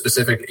familiar with the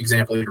specific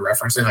example you're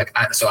referencing,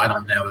 so I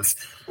don't know if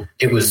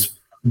it was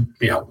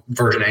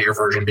version A or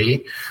version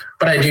B,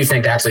 but I do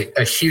think that's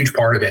a huge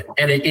part of it.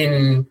 And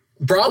in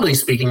broadly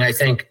speaking, I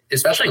think,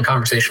 especially in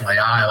conversational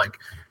AI,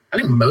 I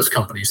think most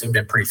companies have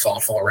been pretty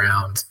thoughtful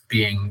around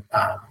being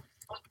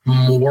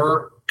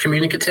more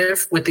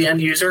communicative with the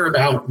end user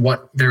about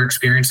what they're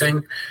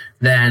experiencing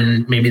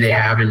than maybe they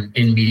have in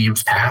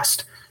mediums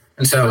past.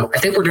 And so I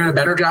think we're doing a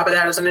better job of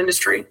that as an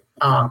industry.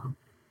 And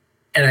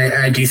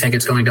I do think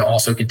it's going to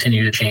also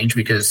continue to change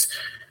because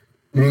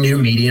new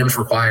mediums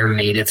require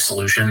native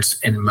solutions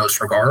in most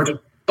regard.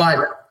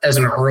 But as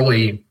an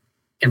early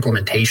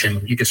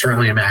implementation, you could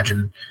certainly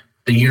imagine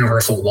the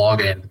universal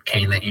login,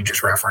 Kane, that you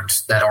just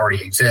referenced that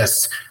already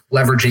exists,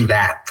 leveraging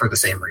that for the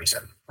same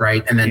reason,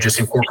 right? And then just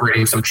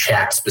incorporating some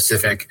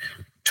chat-specific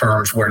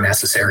terms where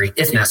necessary,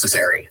 if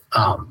necessary.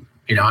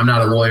 I'm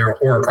not a lawyer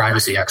or a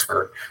privacy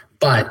expert,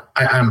 but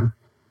I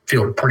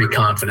feel pretty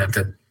confident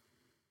that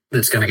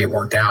it's going to get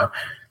worked out.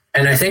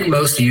 And I think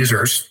most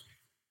users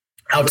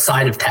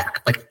outside of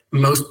tech, like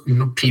most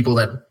people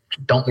that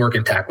don't work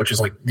in tech, which is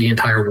like the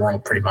entire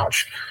world pretty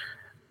much,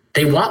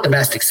 they want the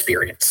best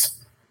experience,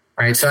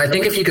 right? So I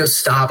think if you go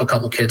stop a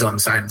couple kids on the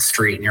side of the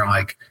street and you're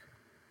like,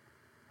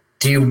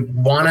 do you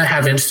want to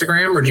have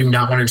Instagram or do you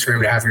not want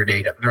Instagram to have your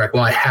data? They're like,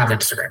 well, I have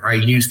Instagram,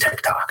 right? I use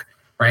TikTok,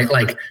 right?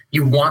 Like,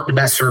 you want the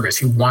best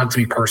service. You want it to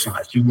be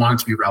personalized. You want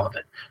it to be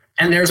relevant.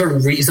 And there's a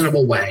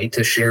reasonable way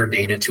to share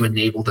data to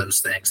enable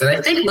those things that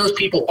I think most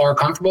people are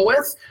comfortable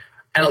with.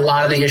 And a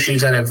lot of the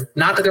issues that have,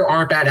 not that there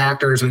aren't bad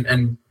actors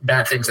and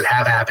bad things that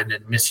have happened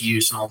and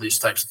misuse and all these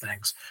types of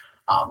things.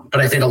 But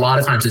I think a lot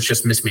of times it's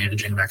just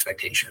mismanaging of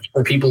expectations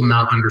or people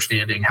not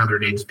understanding how their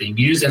data is being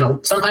used.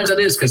 And sometimes that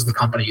is because the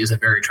company isn't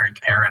very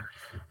transparent.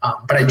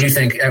 But I do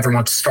think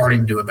everyone's starting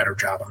to do a better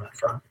job on that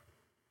front.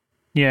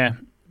 Yeah.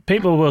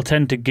 People will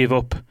tend to give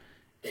up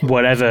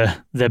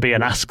whatever they're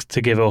being asked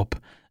to give up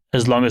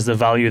as long as the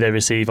value they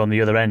receive on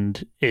the other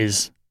end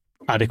is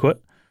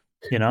adequate.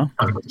 100%.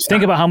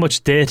 Think about how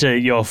much data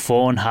your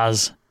phone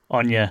has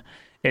on you.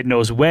 It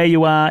knows where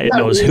you are, it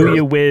knows who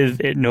you're with,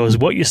 it knows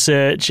what you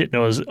search, it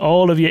knows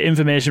all of your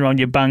information around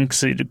your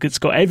banks, it's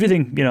got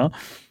everything,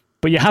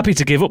 But you're happy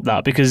to give up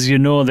that because you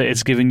know that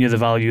it's giving you the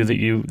value that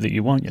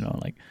you want,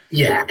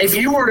 Yeah, if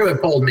you were to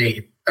have told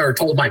me or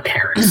told my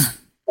parents,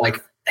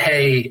 like,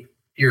 hey,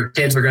 your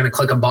kids are going to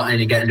click a button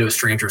and get into a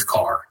stranger's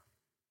car.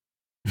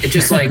 It's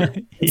just like,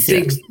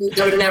 things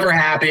don't never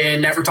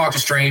happen, never talk to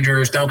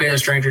strangers, don't get into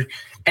strangers.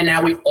 And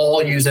now we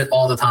all use it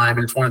all the time,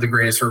 and it's one of the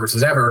greatest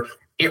services ever.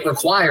 It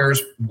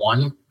requires,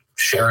 one,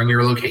 sharing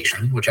your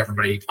location, which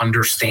everybody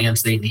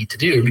understands they need to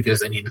do because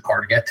they need the car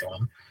to get to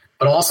them.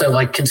 But also,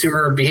 like,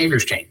 consumer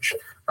behaviors change,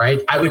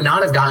 right? I would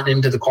not have gotten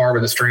into the car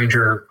with a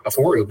stranger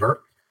before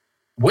Uber.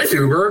 With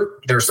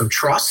Uber, there's some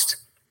trust,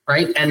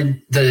 right?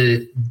 And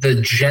the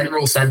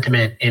general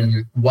sentiment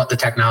in what the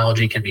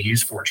technology can be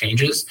used for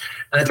changes.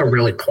 And that's a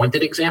really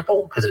pointed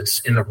example because it's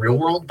in the real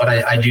world, but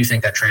I do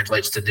think that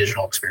translates to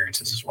digital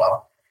experiences as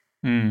well.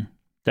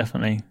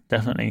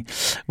 Definitely.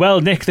 Well,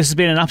 Nick, this has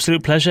been an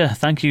absolute pleasure.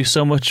 Thank you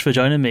so much for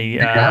joining me.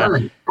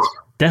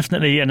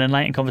 Definitely an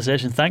enlightening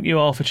conversation. Thank you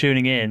all for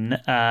tuning in.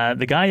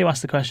 The guy who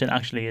asked the question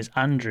actually is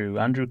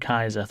Andrew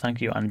Kaiser.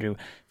 Thank you, Andrew.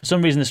 For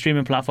some reason, the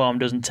streaming platform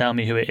doesn't tell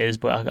me who it is,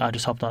 but I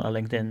just hopped on a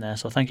LinkedIn there.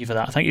 So thank you for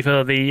that. Thank you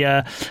for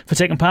for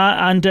taking part.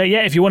 And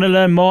if you want to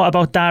learn more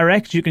about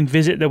Direct, you can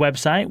visit the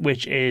website,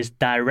 which is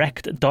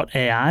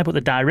direct.ai. But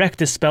the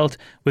Direct is spelled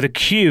with a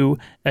Q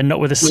and not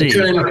with a C. We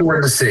couldn't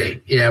afford the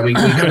C. Yeah, we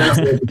couldn't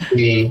afford the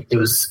C. It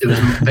was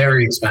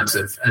very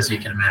expensive, as you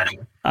can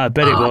imagine. I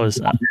bet it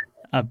was.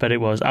 I bet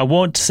it was. I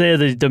won't say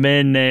the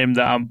domain name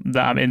that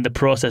I'm in the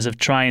process of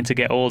trying to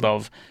get hold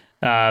of,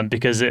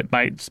 because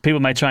people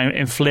might try and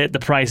inflate the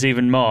price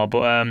even more.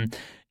 But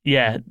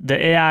yeah,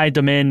 the AI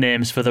domain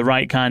names for the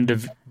right kind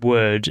of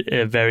word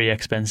are very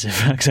expensive.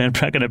 I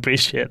can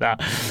appreciate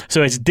that.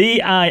 So it's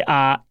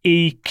direqt.ai.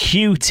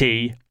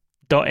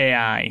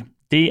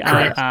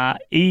 direqt.ai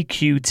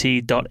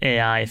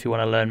if you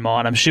want to learn more.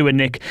 And I'm sure,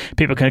 Nick,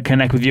 people can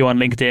connect with you on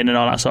LinkedIn and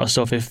all that sort of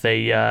stuff if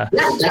they want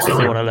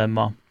to learn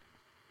more.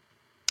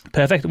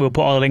 Perfect. We'll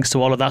put all the links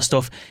to all of that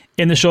stuff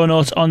in the show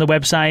notes on the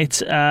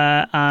website.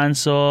 And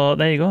so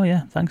there you go.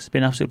 Yeah, thanks. It's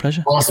been an absolute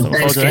pleasure. Awesome.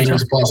 Thanks, Kane. It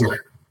was a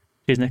pleasure.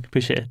 Cheers, Nick.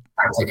 Appreciate it.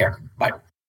 All right, take care. Bye.